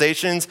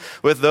conversations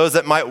with those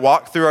that might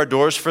walk through our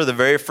doors for the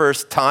very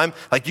first time.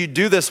 Like you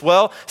do this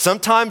well.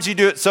 Sometimes you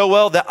do it so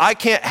well that I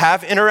can't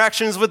have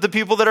interactions with the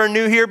people that are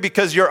new here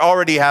because you're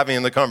already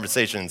having the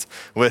conversations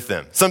with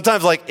them.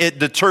 Sometimes like it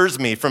deters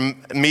me from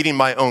meeting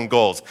my own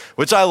goals,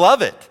 which I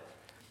love it.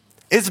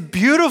 It's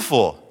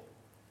beautiful.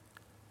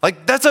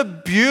 Like that's a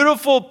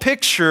beautiful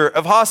picture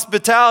of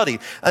hospitality.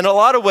 In a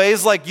lot of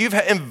ways, like you've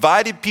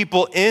invited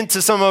people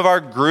into some of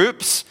our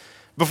groups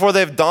before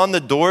they've dawned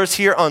the doors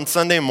here on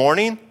Sunday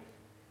morning,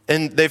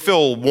 and they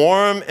feel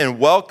warm and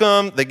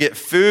welcome. They get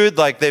food,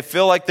 like they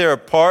feel like they're a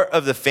part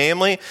of the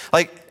family.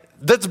 Like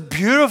that's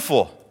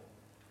beautiful.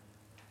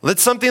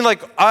 That's something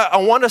like I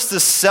want us to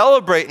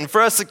celebrate and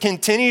for us to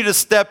continue to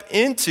step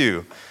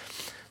into.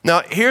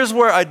 Now, here's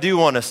where I do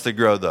want us to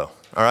grow though.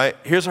 All right,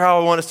 here's how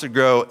I want us to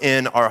grow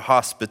in our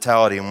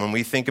hospitality. And when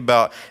we think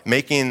about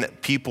making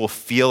people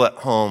feel at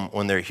home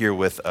when they're here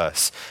with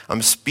us,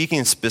 I'm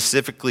speaking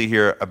specifically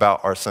here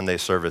about our Sunday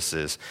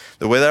services.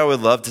 The way that I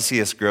would love to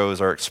see us grow is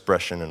our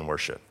expression and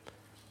worship.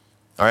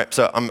 All right,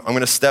 so I'm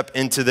going to step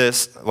into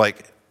this.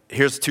 Like,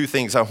 here's two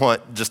things I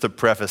want just to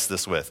preface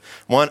this with.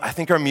 One, I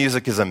think our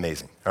music is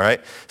amazing. All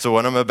right, so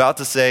what I'm about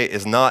to say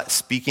is not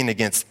speaking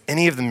against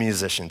any of the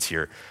musicians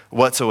here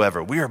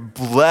whatsoever. We are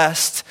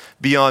blessed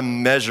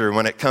beyond measure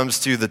when it comes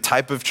to the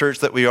type of church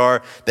that we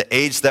are, the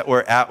age that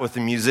we're at with the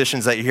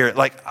musicians that you hear.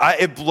 Like,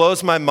 it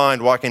blows my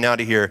mind walking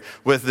out of here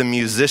with the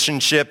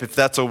musicianship, if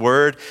that's a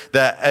word,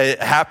 that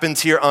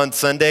happens here on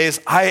Sundays.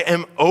 I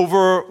am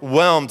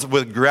overwhelmed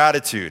with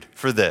gratitude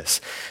for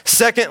this.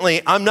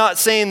 Secondly, I'm not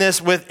saying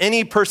this with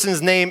any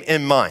person's name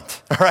in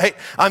mind, all right?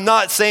 I'm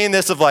not saying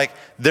this of like,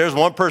 there's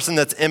one person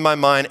that's in my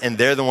mind and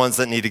they're the ones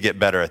that need to get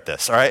better at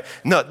this, all right?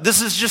 No,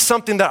 this is just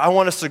something that I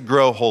want us to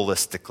grow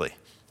holistically,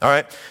 all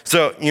right?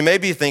 So you may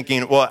be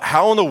thinking, well,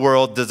 how in the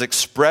world does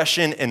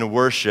expression and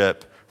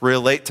worship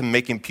relate to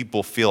making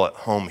people feel at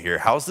home here?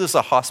 How is this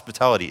a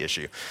hospitality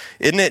issue?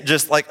 Isn't it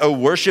just like a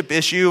worship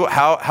issue?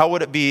 How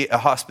would it be a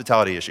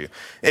hospitality issue?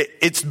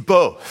 It's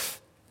both.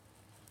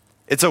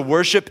 It's a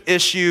worship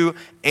issue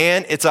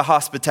and it's a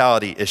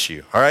hospitality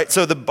issue, all right?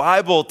 So the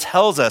Bible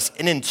tells us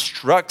and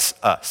instructs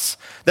us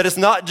that it's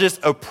not just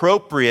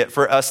appropriate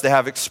for us to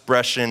have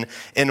expression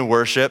in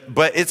worship,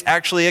 but it's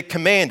actually a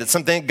command. It's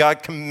something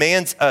God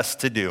commands us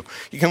to do.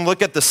 You can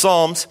look at the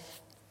Psalms,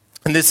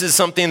 and this is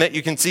something that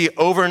you can see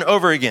over and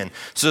over again.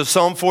 So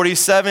Psalm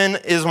 47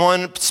 is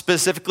one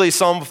specifically,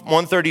 Psalm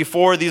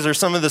 134. These are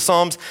some of the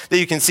Psalms that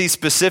you can see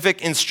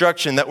specific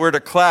instruction that we're to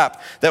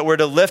clap, that we're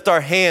to lift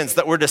our hands,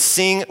 that we're to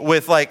sing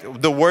with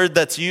like the word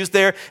that's used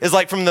there is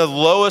like from the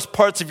lowest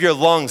parts of your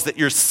lungs that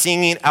you're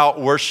singing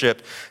out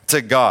worship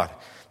to God.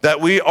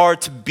 That we are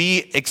to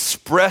be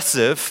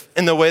expressive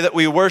in the way that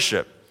we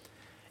worship.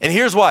 And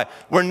here's why.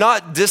 We're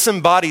not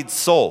disembodied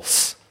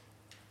souls.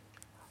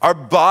 Our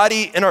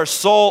body and our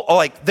soul are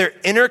like, they're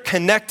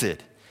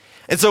interconnected.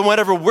 And so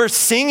whenever we're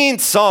singing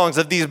songs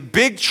of these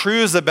big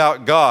truths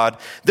about God,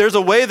 there's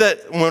a way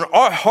that when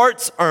our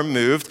hearts are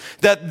moved,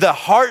 that the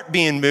heart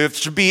being moved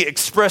should be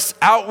expressed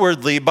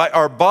outwardly by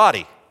our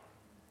body.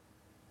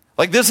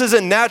 Like this is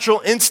a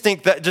natural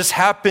instinct that just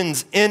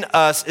happens in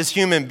us as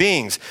human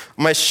beings.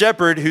 My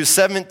shepherd, who's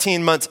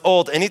 17 months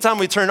old, anytime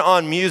we turn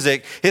on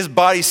music, his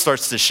body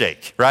starts to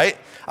shake, right?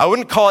 I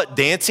wouldn't call it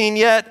dancing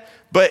yet,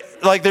 but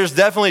like there's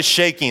definitely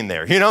shaking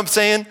there. You know what I'm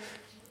saying?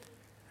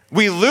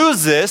 We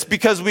lose this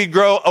because we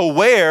grow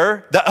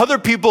aware that other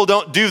people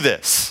don't do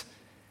this.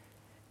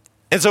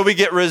 And so we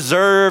get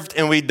reserved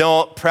and we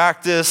don't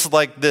practice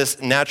like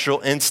this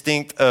natural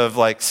instinct of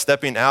like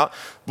stepping out.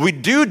 We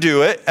do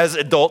it as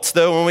adults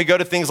though when we go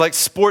to things like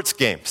sports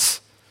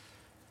games.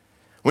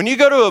 When you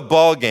go to a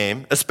ball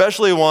game,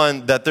 especially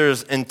one that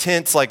there's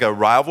intense like a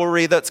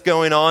rivalry that's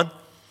going on,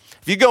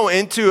 if you go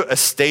into a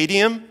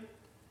stadium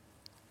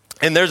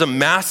and there's a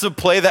massive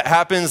play that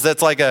happens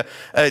that's like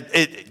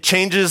it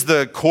changes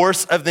the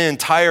course of the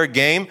entire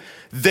game,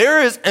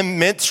 there is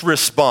immense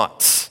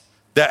response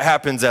that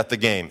happens at the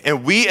game.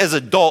 And we as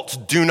adults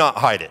do not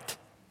hide it.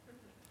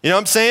 You know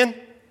what I'm saying?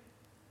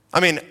 I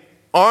mean,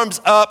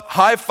 arms up,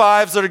 high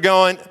fives that are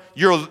going,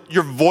 your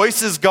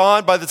voice is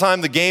gone by the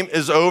time the game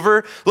is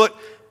over. Look,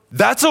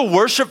 that's a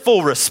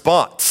worshipful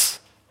response.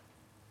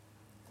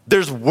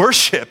 There's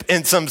worship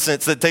in some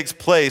sense that takes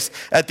place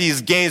at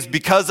these games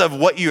because of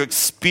what you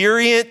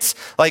experience.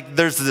 Like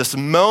there's this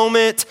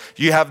moment,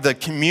 you have the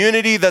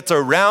community that's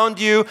around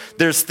you.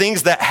 There's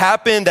things that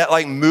happen that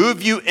like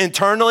move you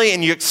internally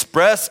and you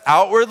express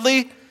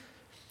outwardly.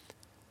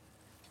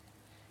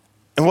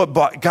 And what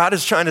God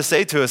is trying to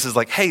say to us is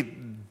like, hey,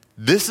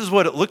 this is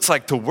what it looks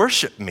like to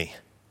worship me.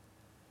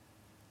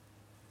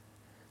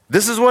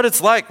 This is what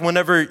it's like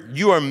whenever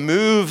you are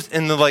moved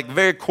in the like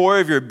very core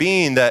of your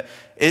being, that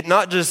it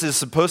not just is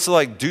supposed to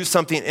like do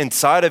something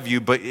inside of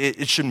you, but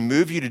it should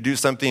move you to do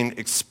something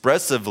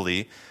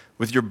expressively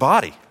with your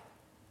body.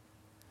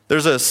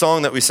 There's a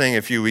song that we sang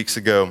a few weeks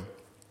ago,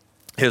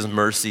 His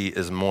Mercy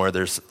is More.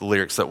 There's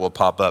lyrics that will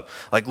pop up.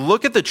 Like,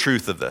 look at the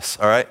truth of this,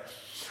 all right?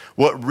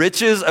 What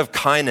riches of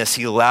kindness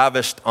he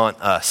lavished on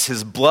us.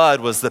 His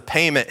blood was the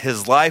payment.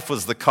 His life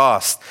was the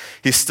cost.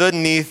 He stood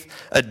beneath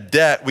a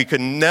debt we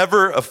could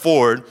never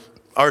afford.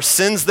 Our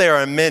sins, they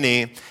are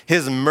many.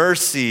 His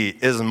mercy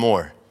is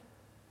more.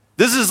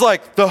 This is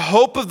like the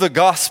hope of the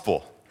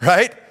gospel,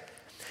 right?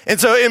 And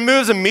so it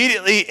moves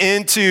immediately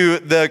into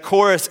the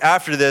chorus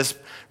after this.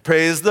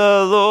 Praise the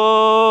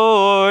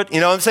Lord.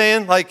 You know what I'm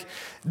saying? Like,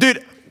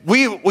 dude,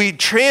 we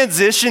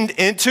transitioned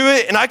into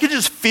it, and I could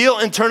just feel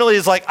internally,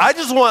 it's like, I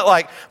just want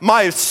like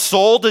my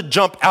soul to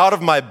jump out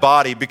of my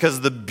body because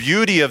of the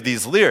beauty of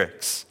these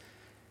lyrics.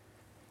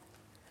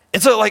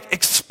 And so like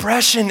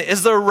expression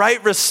is the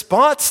right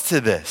response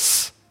to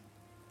this.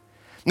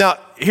 Now,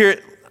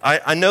 here,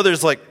 I know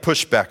there's like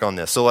pushback on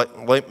this, so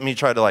let me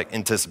try to like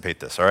anticipate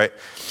this, all right?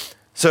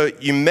 So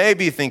you may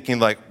be thinking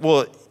like,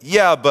 well,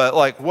 yeah, but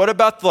like what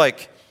about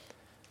like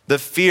the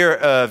fear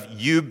of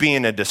you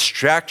being a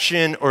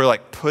distraction or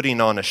like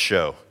putting on a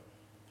show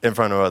in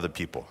front of other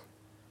people,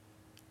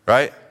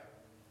 right?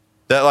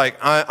 That like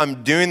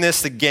I'm doing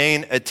this to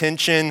gain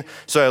attention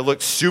so I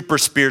look super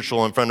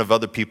spiritual in front of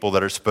other people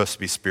that are supposed to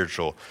be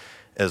spiritual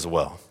as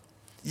well.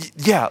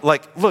 Yeah,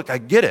 like, look, I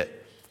get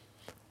it.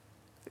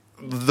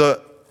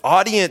 The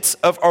audience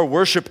of our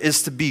worship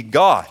is to be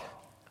God.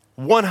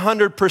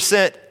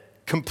 100%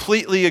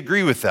 completely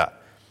agree with that.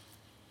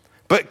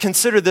 But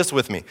consider this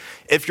with me.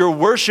 If your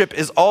worship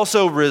is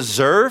also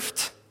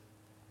reserved,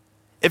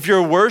 if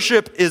your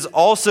worship is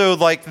also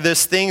like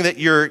this thing that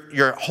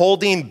you're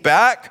holding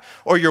back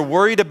or you're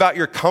worried about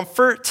your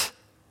comfort,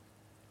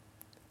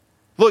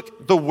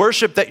 look, the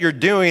worship that you're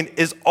doing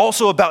is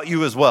also about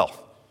you as well.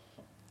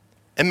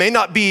 It may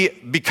not be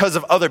because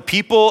of other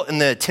people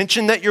and the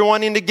attention that you're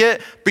wanting to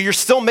get, but you're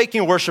still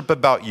making worship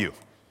about you.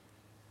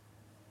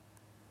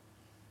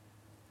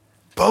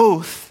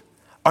 Both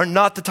are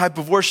not the type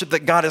of worship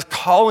that God is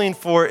calling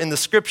for in the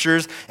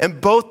scriptures, and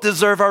both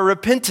deserve our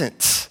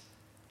repentance.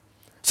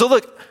 So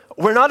look,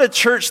 we're not a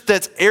church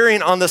that's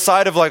erring on the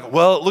side of like,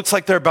 well, it looks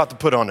like they're about to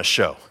put on a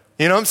show.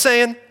 You know what I'm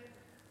saying?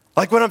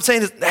 Like what I'm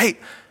saying is, hey,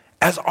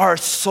 as our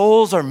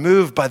souls are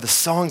moved by the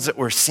songs that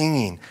we're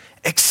singing,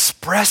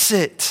 Express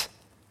it.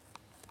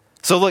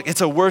 So look,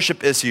 it's a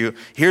worship issue.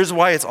 Here's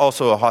why it's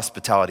also a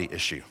hospitality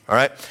issue, all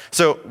right?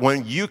 So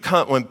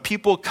when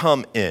people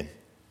come in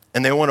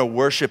and they want to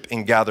worship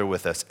and gather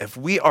with us, if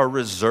we are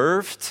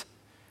reserved,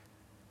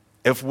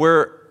 if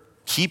we're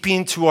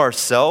keeping to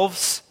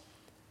ourselves,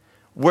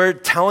 we're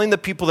telling the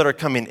people that are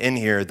coming in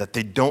here that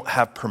they don't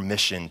have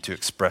permission to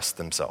express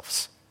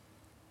themselves.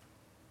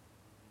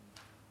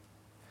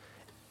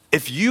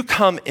 If you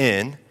come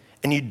in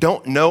and you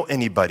don't know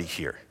anybody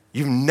here,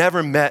 you've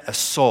never met a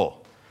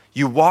soul,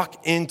 you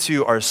walk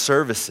into our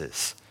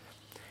services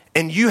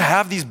and you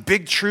have these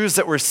big truths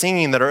that we're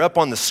singing that are up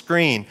on the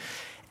screen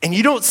and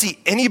you don't see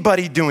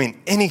anybody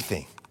doing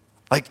anything.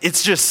 Like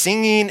it's just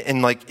singing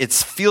and like it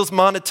feels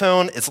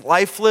monotone, it's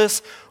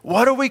lifeless.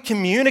 What are we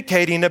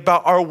communicating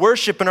about our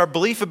worship and our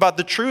belief about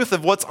the truth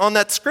of what's on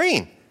that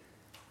screen?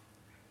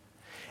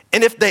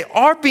 And if they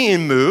are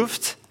being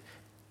moved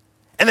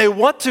and they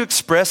want to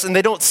express and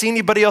they don't see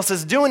anybody else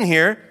is doing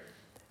here,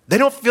 they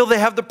don't feel they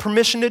have the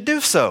permission to do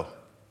so.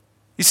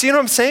 You see what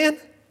I'm saying?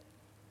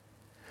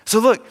 So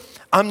look,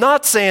 I'm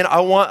not saying I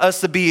want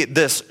us to be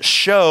this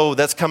show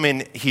that's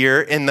coming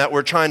here and that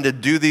we're trying to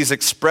do these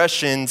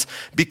expressions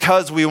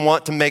because we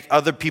want to make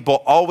other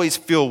people always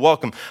feel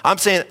welcome. I'm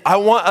saying I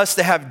want us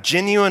to have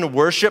genuine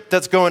worship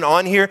that's going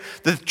on here.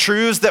 The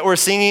truths that we're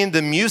singing,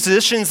 the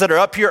musicians that are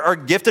up here are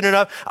gifted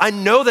enough. I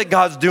know that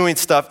God's doing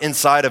stuff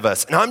inside of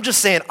us. And I'm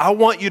just saying I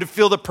want you to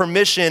feel the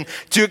permission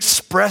to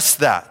express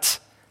that.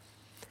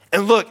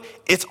 And look,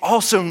 it's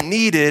also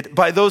needed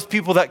by those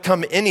people that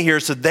come in here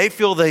so they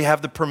feel they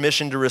have the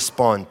permission to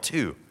respond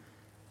too.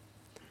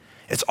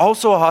 It's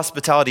also a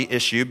hospitality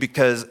issue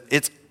because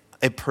it's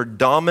a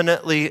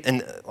predominantly,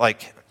 and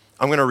like,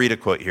 I'm going to read a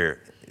quote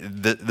here.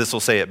 This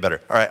will say it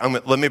better. All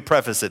right, let me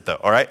preface it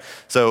though, all right?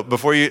 So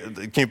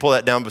can you pull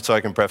that down so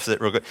I can preface it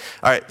real quick?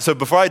 All right, so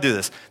before I do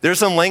this, there's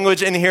some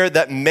language in here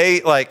that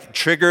may like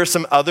trigger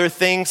some other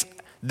things.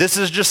 This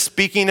is just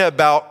speaking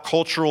about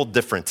cultural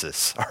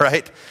differences, all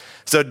right?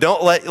 So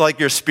don't let like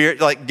your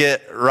spirit like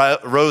get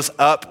rose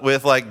up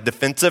with like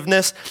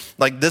defensiveness.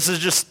 Like this is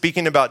just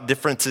speaking about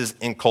differences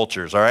in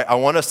cultures, all right? I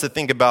want us to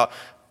think about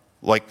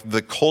like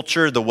the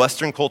culture, the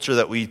Western culture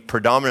that we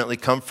predominantly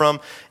come from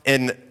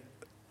in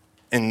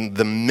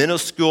the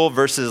minuscule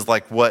versus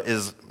like what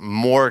is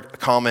more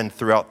common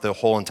throughout the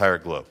whole entire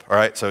globe, all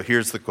right? So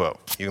here's the quote.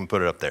 You can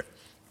put it up there.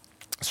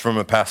 It's from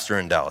a pastor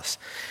in Dallas.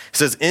 It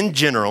says, in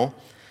general,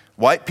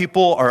 white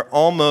people are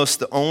almost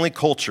the only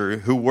culture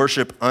who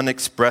worship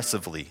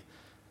unexpressively,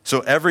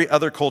 so every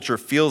other culture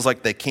feels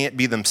like they can't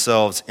be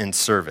themselves in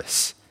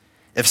service.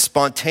 If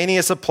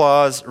spontaneous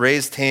applause,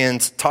 raised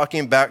hands,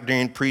 talking back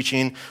during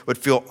preaching would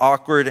feel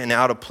awkward and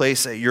out of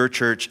place at your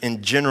church,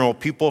 in general,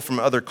 people from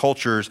other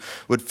cultures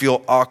would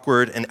feel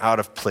awkward and out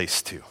of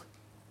place too.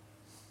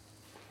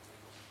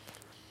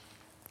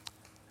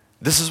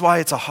 This is why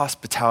it's a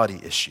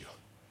hospitality issue.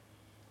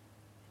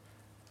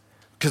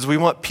 Because we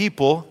want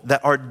people that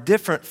are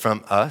different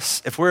from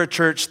us. If we're a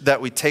church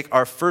that we take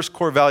our first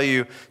core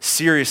value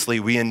seriously,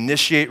 we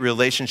initiate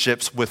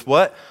relationships with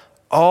what?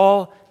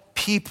 All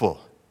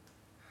people.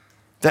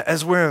 That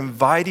as we're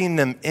inviting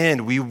them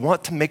in, we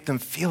want to make them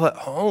feel at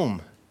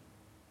home.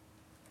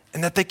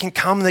 And that they can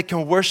come and they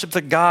can worship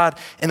the God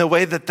in a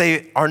way that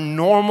they are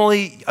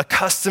normally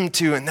accustomed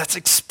to, and that's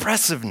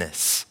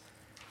expressiveness.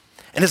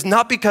 And it's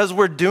not because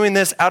we're doing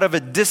this out of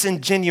a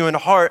disingenuine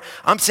heart.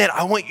 I'm saying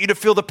I want you to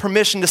feel the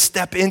permission to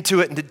step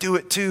into it and to do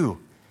it too.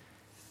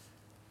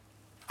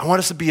 I want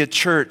us to be a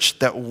church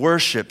that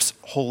worships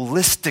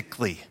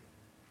holistically,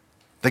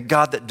 the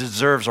God that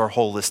deserves our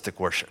holistic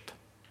worship.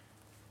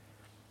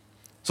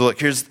 So look,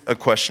 here's a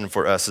question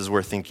for us as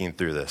we're thinking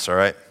through this, all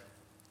right?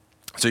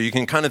 So you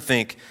can kind of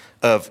think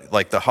of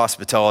like the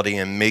hospitality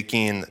and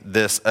making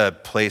this a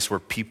place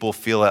where people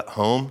feel at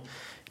home.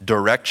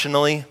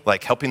 Directionally,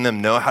 like helping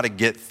them know how to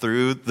get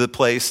through the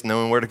place,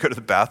 knowing where to go to the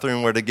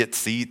bathroom, where to get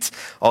seats,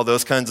 all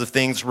those kinds of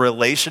things.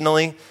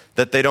 Relationally,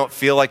 that they don't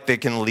feel like they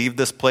can leave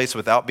this place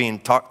without being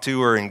talked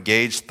to or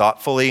engaged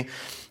thoughtfully,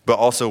 but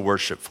also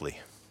worshipfully.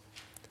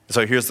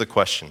 So here's the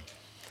question.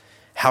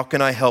 How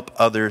can I help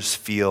others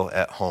feel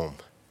at home?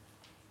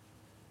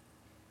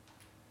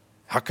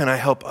 How can I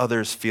help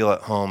others feel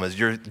at home? As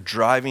you're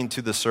driving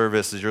to the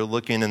service, as you're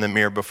looking in the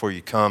mirror before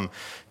you come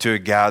to a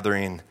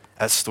gathering,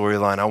 at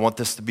Storyline, I want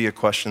this to be a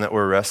question that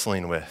we're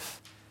wrestling with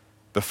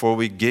before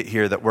we get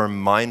here, that we're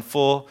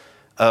mindful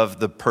of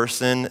the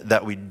person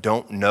that we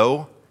don't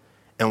know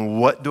and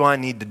what do I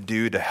need to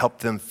do to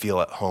help them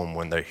feel at home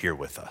when they're here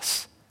with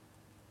us?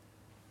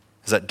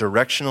 Is that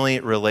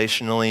directionally,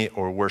 relationally,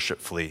 or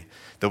worshipfully,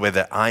 the way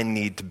that I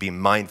need to be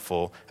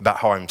mindful about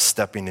how I'm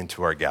stepping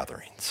into our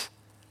gatherings?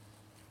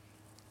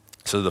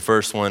 So the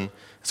first one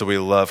is that we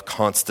love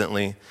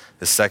constantly.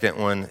 The second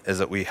one is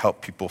that we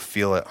help people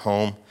feel at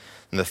home.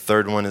 And the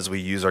third one is we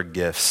use our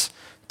gifts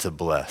to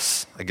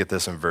bless. I get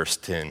this in verse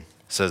 10. It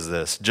says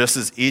this, just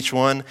as each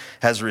one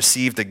has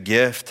received a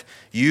gift,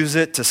 use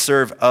it to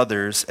serve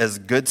others as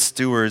good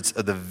stewards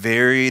of the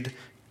varied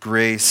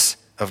grace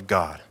of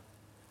God.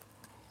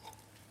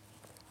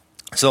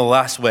 So the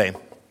last way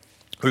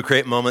we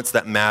create moments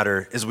that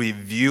matter is we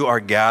view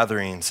our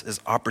gatherings as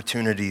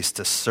opportunities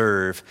to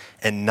serve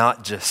and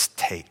not just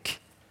take.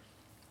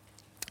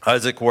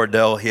 Isaac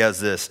Wardell, he has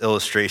this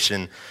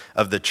illustration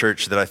of the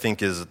church that I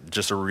think is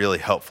just a really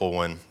helpful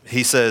one.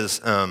 He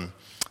says,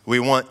 we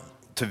want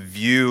to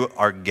view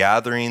our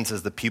gatherings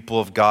as the people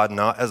of God,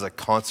 not as a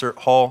concert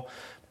hall,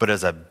 but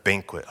as a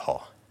banquet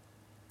hall.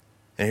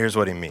 And here's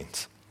what he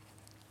means.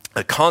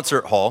 A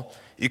concert hall,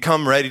 you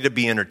come ready to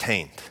be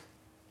entertained.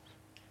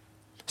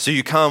 So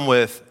you come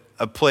with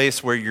a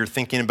place where you're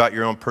thinking about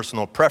your own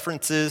personal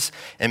preferences,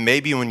 and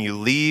maybe when you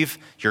leave,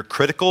 you're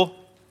critical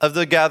of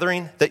the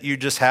gathering that you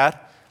just had.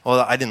 Well,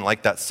 I didn't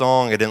like that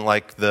song. I didn't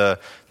like the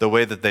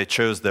way that they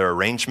chose their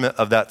arrangement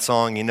of that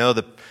song. You know,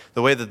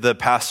 the way that the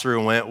pastor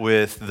went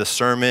with the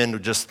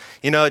sermon, just,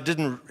 you know,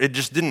 it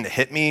just didn't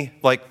hit me.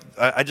 Like,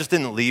 I just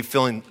didn't leave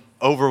feeling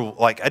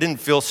I didn't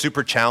feel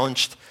super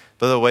challenged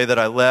by the way that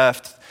I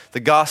left. The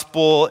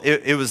gospel,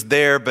 it was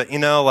there, but, you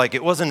know, like,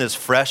 it wasn't as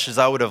fresh as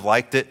I would have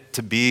liked it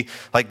to be.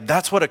 Like,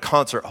 that's what a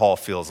concert hall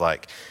feels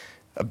like.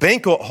 A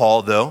banquet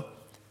hall, though,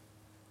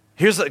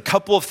 here's a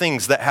couple of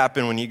things that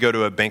happen when you go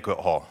to a banquet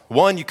hall.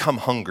 One, you come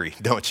hungry,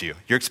 don't you?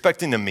 You're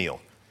expecting a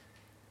meal.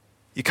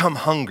 You come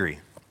hungry.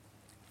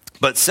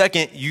 But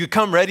second, you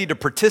come ready to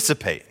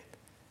participate.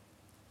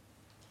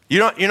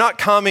 You're not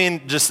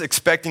coming just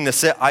expecting to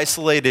sit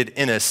isolated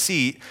in a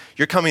seat.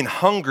 You're coming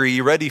hungry,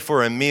 you're ready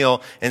for a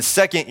meal. And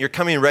second, you're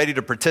coming ready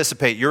to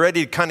participate. You're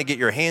ready to kind of get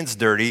your hands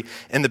dirty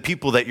in the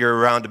people that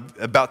you're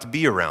about to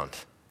be around.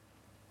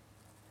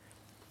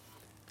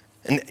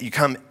 And you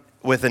come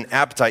with an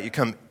appetite, you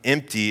come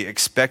empty,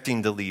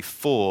 expecting to leave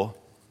full,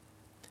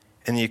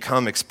 and you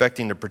come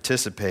expecting to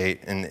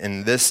participate. And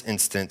in this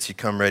instance, you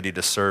come ready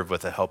to serve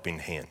with a helping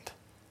hand.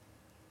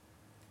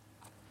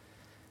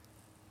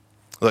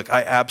 Look,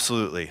 I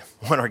absolutely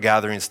want our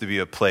gatherings to be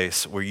a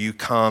place where you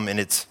come and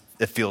it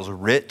feels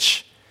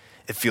rich,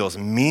 it feels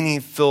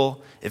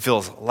meaningful, it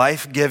feels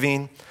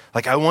life-giving.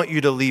 Like, I want you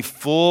to leave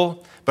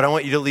full, but I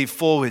want you to leave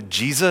full with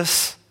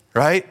Jesus,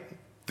 right?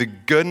 The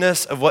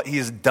goodness of what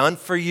he's done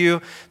for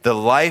you, the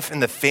life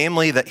and the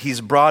family that he's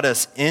brought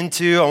us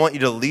into. I want you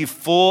to leave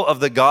full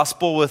of the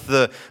gospel with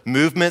the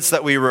movements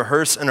that we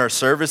rehearse in our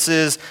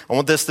services. I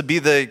want this to be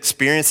the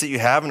experience that you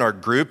have in our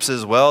groups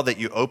as well, that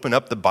you open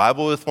up the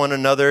Bible with one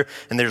another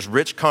and there's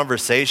rich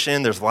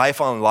conversation, there's life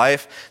on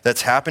life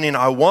that's happening.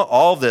 I want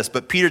all of this,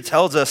 but Peter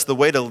tells us the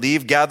way to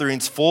leave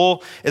gatherings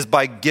full is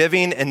by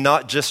giving and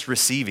not just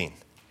receiving.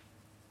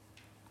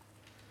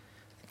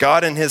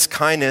 God in his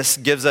kindness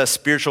gives us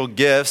spiritual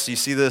gifts. You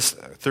see this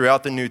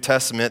throughout the New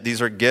Testament.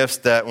 These are gifts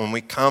that when we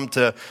come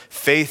to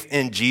faith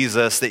in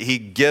Jesus, that he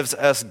gives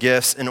us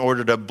gifts in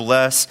order to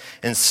bless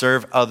and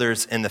serve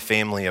others in the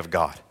family of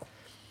God.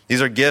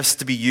 These are gifts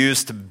to be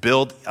used to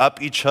build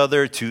up each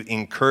other, to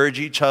encourage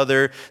each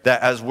other,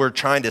 that as we're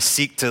trying to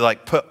seek to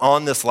put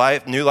on this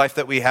life, new life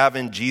that we have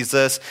in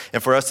Jesus,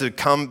 and for us to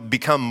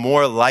become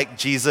more like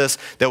Jesus,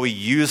 that we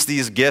use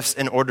these gifts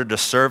in order to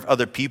serve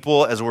other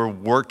people as we're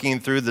working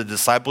through the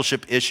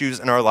discipleship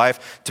issues in our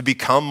life to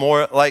become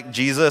more like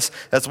Jesus.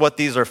 That's what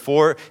these are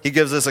for. He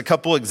gives us a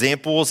couple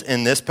examples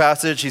in this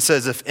passage. He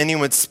says, if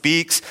anyone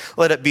speaks,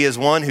 let it be as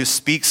one who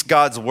speaks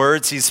God's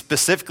words. He's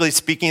specifically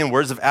speaking in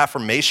words of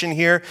affirmation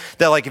here.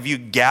 That if you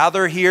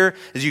gather here,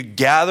 as you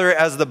gather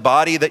as the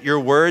body, that your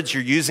words,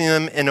 you're using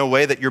them in a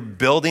way that you're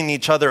building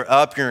each other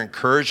up, you're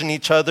encouraging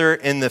each other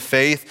in the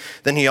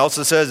faith. Then he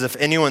also says, if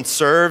anyone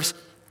serves,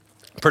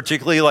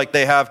 particularly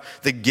they have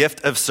the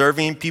gift of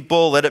serving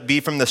people, let it be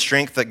from the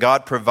strength that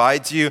God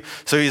provides you.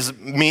 So he's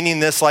meaning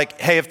this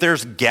hey, if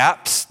there's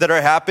gaps that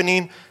are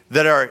happening,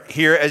 that are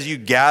here as you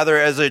gather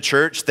as a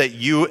church, that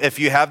if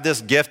you have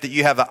this gift, that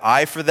you have an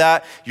eye for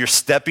that, you're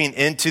stepping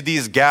into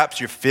these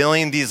gaps, you're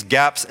filling these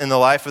gaps in the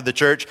life of the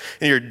church,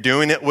 and you're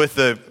doing it with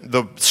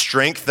the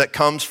strength that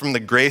comes from the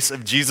grace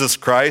of Jesus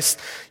Christ.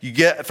 You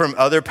get from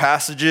other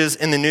passages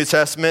in the New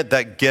Testament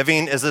that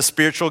giving is a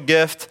spiritual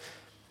gift.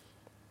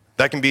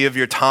 That can be of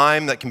your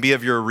time, that can be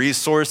of your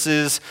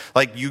resources.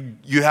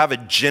 You have a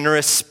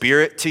generous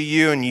spirit to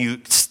you and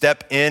you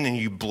step in and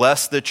you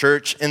bless the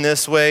church in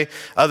this way.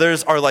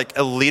 Others are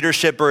a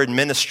leadership or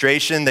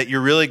administration, that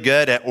you're really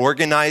good at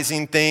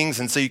organizing things,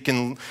 and so you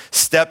can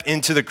step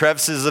into the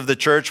crevices of the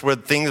church where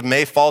things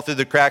may fall through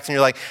the cracks and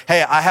you're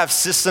hey, I have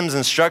systems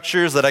and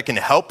structures that I can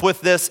help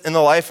with this in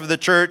the life of the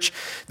church.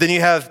 Then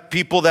you have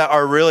people that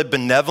are really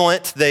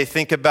benevolent. They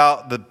think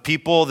about the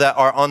people that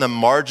are on the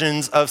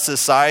margins of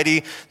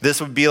society. This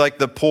would be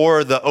the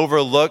poor, the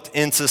overlooked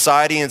in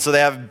society. And so they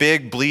have a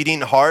big bleeding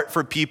heart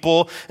for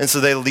people. And so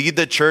they lead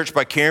the church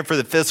by caring for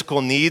the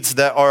physical needs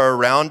that are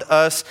around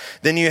us.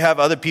 Then you have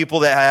other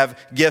people that have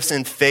gifts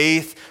in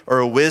faith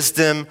or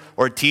wisdom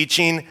or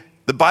teaching.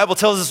 The Bible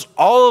tells us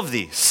all of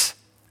these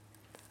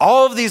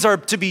are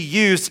to be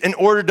used in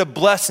order to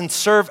bless and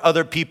serve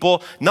other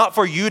people, not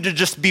for you to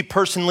just be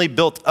personally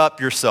built up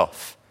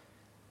yourself.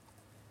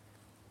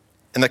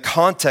 And the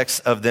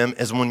context of them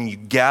is when you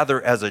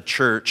gather as a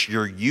church,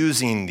 you're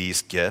using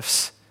these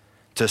gifts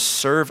to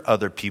serve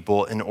other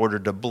people in order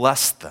to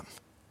bless them.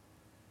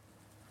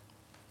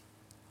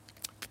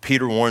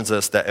 Peter warns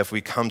us that if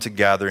we come to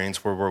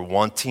gatherings where we're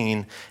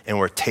wanting and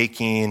we're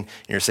taking, and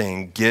you're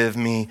saying, give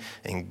me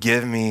and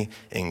give me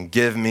and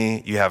give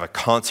me, you have a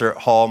concert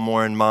hall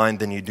more in mind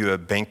than you do a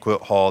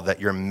banquet hall, that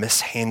you're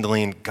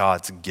mishandling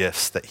God's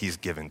gifts that he's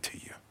given to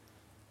you.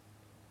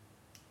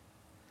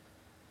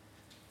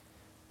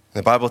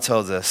 The Bible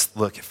tells us,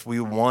 look, if we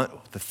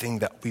want the thing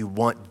that we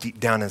want deep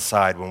down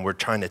inside, when we're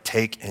trying to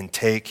take and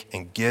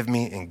give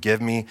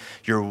me,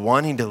 you're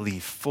wanting to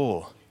leave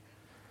full.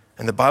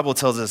 And the Bible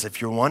tells us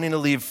if you're wanting to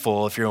leave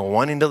full, if you're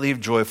wanting to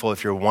leave joyful,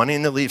 if you're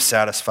wanting to leave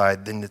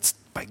satisfied, then it's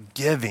by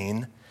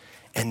giving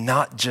and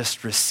not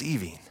just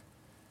receiving.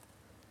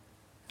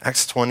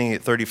 Acts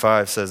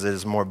 20:35 says it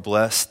is more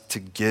blessed to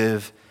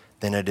give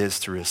than it is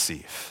to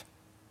receive.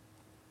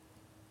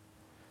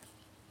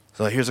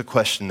 So here's a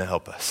question to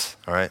help us,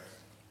 all right?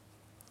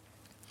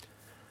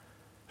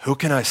 Who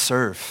can I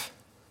serve?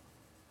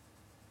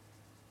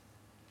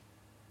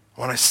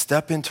 When I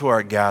step into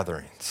our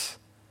gatherings,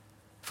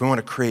 if we want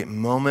to create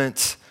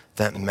moments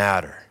that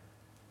matter,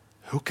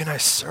 who can I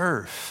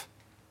serve?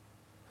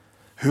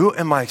 Who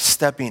am I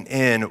stepping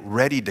in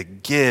ready to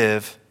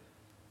give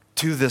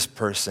to this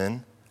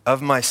person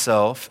of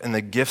myself and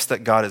the gifts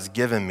that God has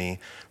given me,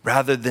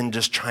 rather than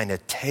just trying to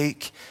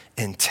take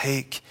and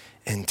take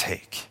and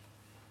take?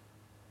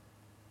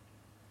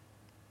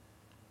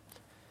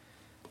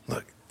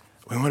 Look,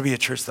 we want to be a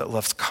church that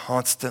loves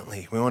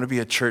constantly. We want to be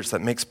a church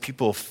that makes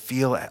people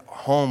feel at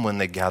home when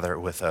they gather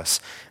with us.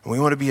 And we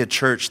want to be a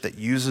church that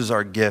uses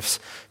our gifts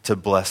to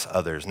bless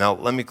others. Now,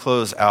 let me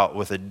close out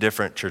with a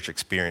different church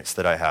experience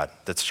that I had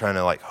that's trying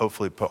to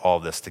hopefully put all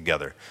this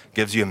together.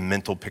 Gives you a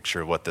mental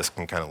picture of what this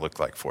can kind of look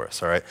like for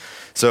us, all right?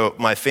 So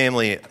my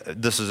family,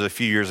 this was a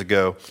few years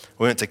ago,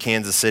 we went to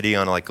Kansas City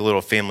on a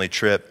little family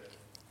trip.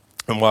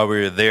 And while we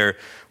were there,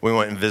 we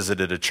went and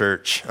visited a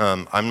church.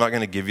 I'm not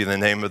going to give you the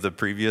name of the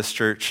previous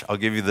church. I'll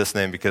give you this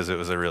name because it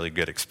was a really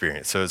good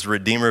experience. So it's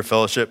Redeemer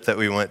Fellowship that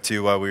we went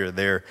to while we were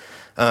there.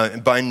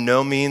 By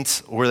no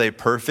means were they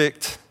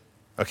perfect,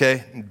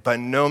 okay? By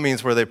no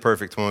means were they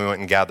perfect when we went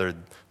and gathered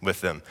with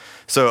them.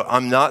 So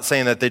I'm not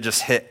saying that they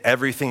just hit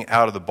everything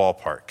out of the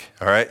ballpark,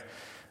 all right?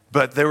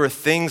 But there were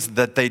things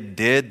that they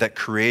did that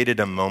created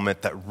a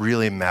moment that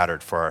really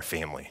mattered for our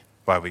family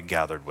while we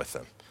gathered with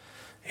them.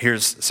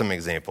 Here's some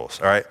examples,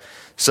 all right?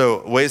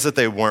 So ways that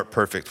they weren't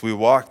perfect. We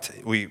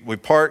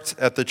parked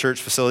at the church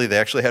facility. They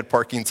actually had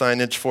parking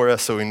signage for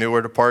us, so we knew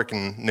where to park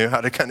and knew how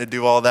to kind of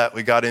do all that.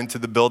 We got into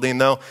the building,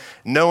 though.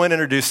 No one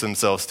introduced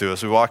themselves to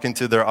us. We walk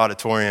into their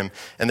auditorium,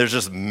 and there's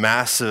just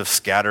massive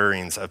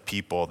scatterings of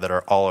people that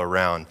are all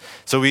around.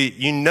 So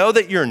you know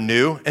that you're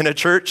new in a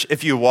church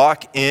if you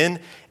walk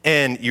in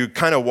and you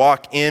kind of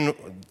walk in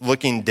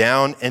looking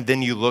down, and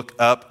then you look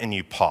up and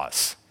you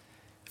pause.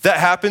 If that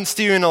happens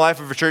to you in the life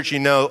of a church, you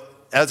know,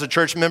 as a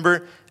church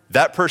member,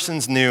 that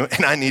person's new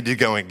and I need to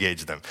go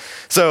engage them.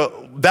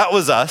 So that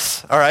was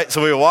us, all right?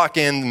 So we walk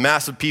in,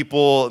 massive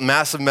people,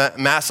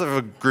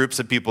 massive groups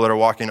of people that are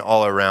walking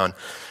all around.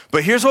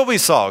 But here's what we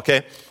saw,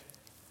 okay?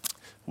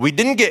 We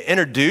didn't get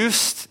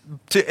introduced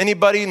to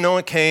anybody. No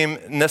one came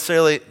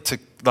necessarily to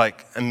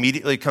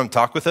immediately come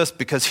talk with us,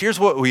 because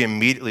here's what we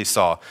immediately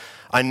saw.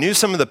 I knew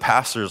some of the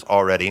pastors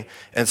already,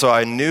 and so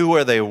I knew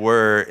where they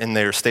were in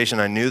their station.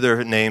 I knew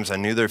their names, I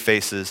knew their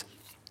faces,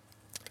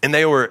 and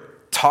they were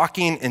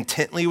talking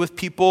intently with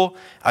people.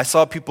 I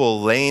saw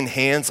people laying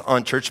hands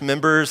on church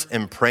members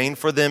and praying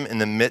for them in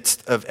the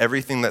midst of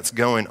everything that's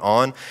going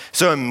on.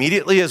 So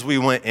immediately as we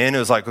went in, it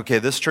was like, okay,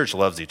 this church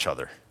loves each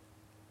other.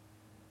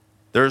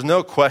 There was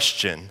no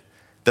question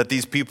that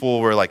these people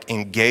were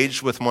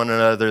engaged with one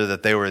another,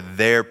 that they were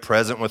there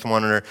present with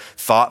one another,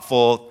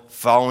 thoughtful,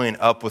 following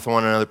up with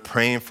one another,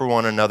 praying for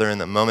one another in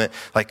the moment.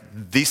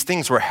 These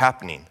things were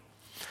happening.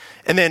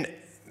 And then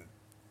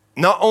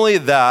not only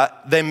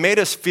that, they made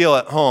us feel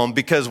at home,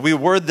 because we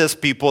were this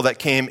people that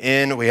came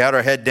in, we had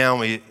our head down,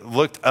 we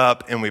looked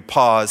up and we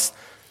paused.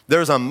 There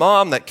was a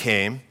mom that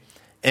came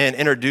and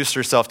introduced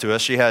herself to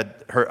us. She had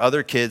her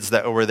other kids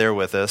that were there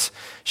with us.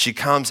 She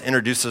comes,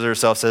 introduces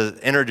herself,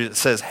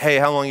 says, hey,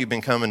 how long you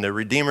been coming to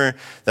Redeemer?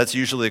 That's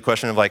usually a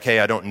question of hey,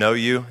 I don't know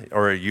you,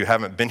 or you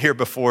haven't been here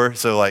before.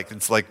 So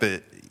it's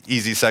the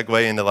easy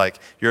segue into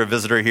you're a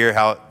visitor here.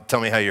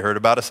 Tell me how you heard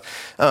about us.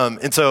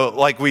 And so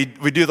we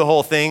do the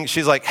whole thing.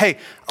 She's like, hey,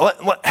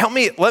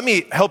 let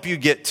me help you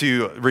get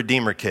to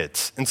Redeemer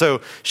Kids. And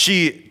so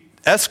she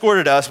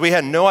escorted us. We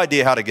had no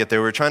idea how to get there.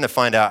 We were trying to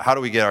find out, how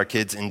do we get our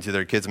kids into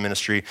their kids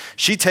ministry?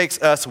 She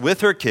takes us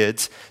with her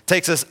kids,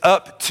 takes us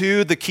up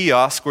to the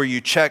kiosk where you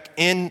check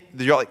in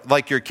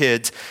your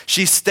kids.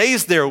 She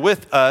stays there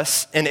with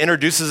us and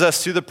introduces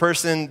us to the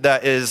person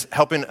that is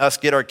helping us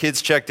get our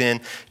kids checked in.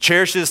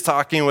 Cherish is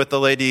talking with the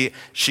lady.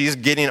 She's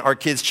getting our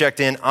kids checked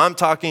in. I'm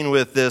talking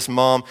with this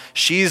mom.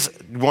 She's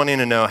wanting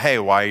to know, hey,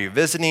 why are you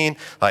visiting?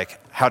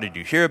 how did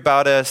you hear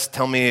about us?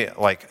 Tell me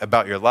like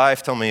about your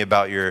life. Tell me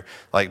about your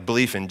like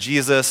belief in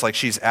Jesus. Like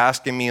she's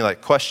asking me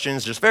like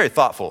questions, just very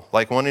thoughtful,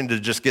 like wanting to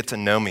just get to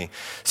know me.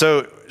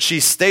 So she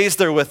stays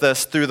there with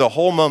us through the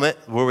whole moment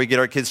where we get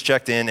our kids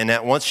checked in. And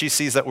that once she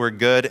sees that we're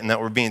good and that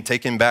we're being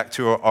taken back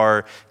to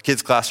our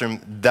kids'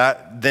 classroom,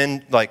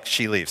 then like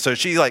she leaves. So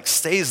she like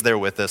stays there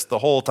with us the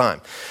whole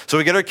time. So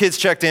we get our kids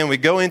checked in. We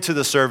go into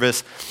the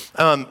service.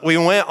 We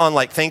went on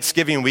like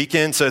Thanksgiving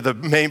weekend, so the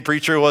main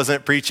preacher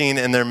wasn't preaching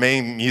and their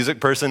main music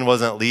person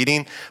wasn't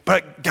leading.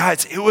 But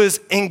guys, it was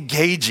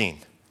engaging.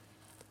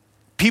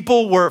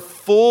 People were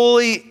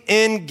fully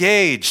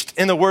engaged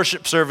in the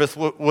worship service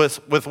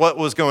with what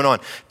was going on.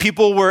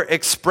 People were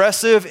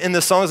expressive in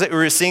the songs that we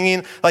were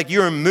singing. Like you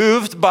were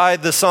moved by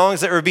the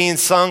songs that were being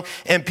sung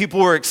and people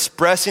were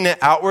expressing it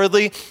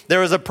outwardly. There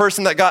was a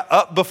person that got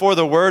up before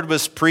the word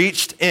was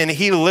preached and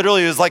he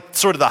literally was like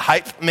sort of the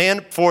hype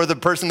man for the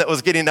person that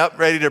was getting up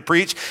ready to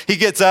preach. He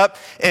gets up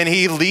and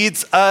he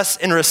leads us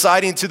in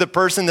reciting to the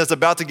person that's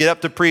about to get up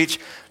to preach.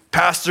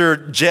 Pastor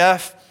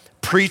Jeff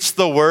preached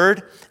the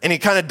word. And he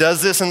kind of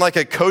does this in like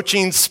a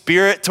coaching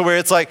spirit to where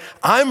it's like,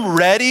 I'm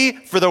ready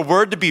for the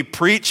word to be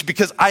preached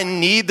because I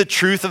need the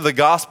truth of the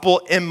gospel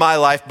in my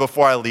life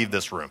before I leave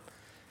this room.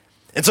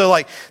 And so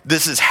like,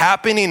 this is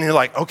happening and you're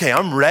like, okay,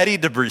 I'm ready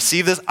to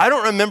receive this. I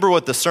don't remember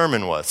what the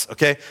sermon was,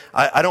 okay?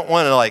 I don't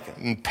want to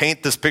like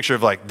paint this picture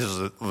of like, this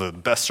is the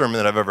best sermon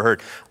that I've ever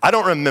heard. I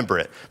don't remember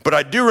it, but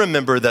I do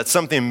remember that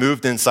something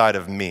moved inside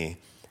of me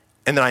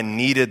and that I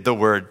needed the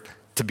word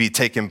to be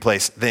taking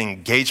place. The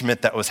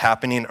engagement that was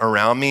happening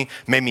around me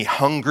made me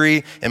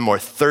hungry and more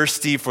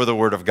thirsty for the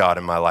word of God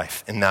in my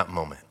life in that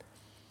moment.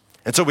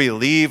 And so we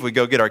leave, we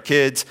go get our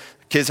kids.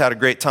 Kids had a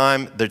great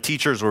time. Their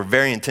teachers were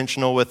very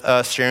intentional with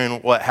us,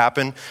 sharing what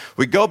happened.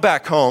 We go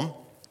back home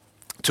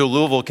to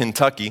Louisville,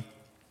 Kentucky.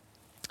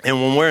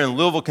 And when we're in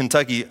Louisville,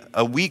 Kentucky,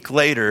 a week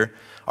later,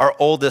 our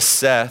oldest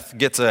Seth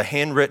gets a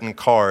handwritten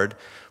card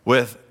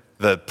with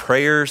the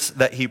prayers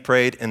that he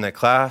prayed in the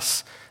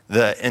class,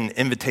 an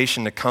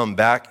invitation to come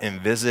back and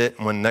visit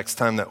when next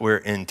time that we're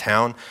in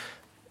town.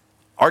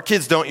 Our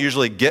kids don't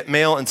usually get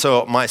mail, and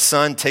so my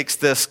son takes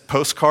this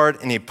postcard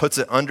and he puts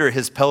it under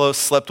his pillow,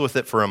 slept with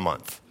it for a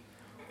month.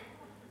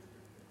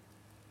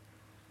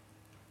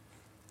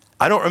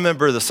 I don't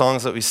remember the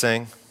songs that we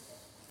sang.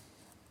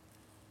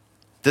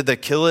 Did they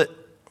kill it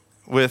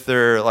with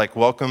their like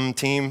welcome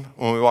team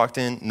when we walked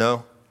in?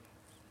 No.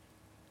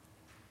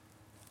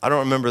 I don't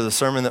remember the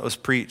sermon that was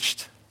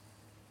preached.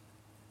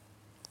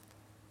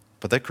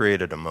 But they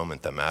created a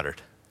moment that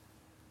mattered.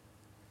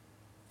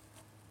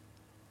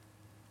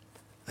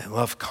 They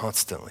loved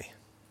constantly.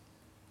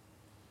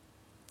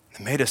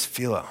 They made us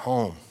feel at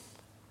home.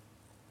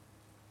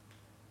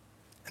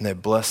 And they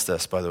blessed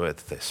us by the way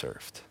that they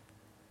served.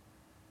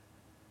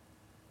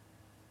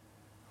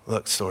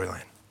 Look,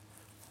 Storyline.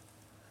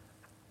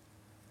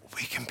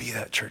 We can be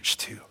that church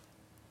too.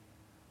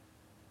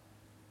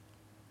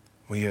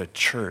 We are a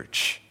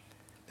church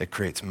that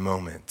creates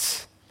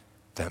moments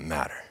that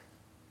matter.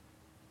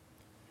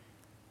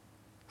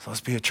 So let's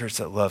be a church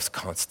that loves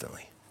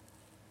constantly.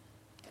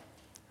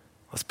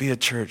 Let's be a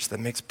church that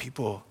makes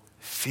people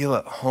feel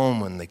at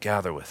home when they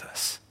gather with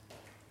us.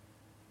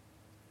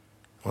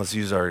 Let's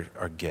use our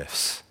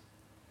gifts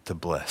to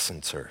bless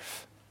and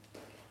serve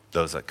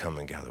those that come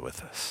and gather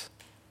with us.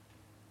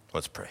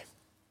 Let's pray.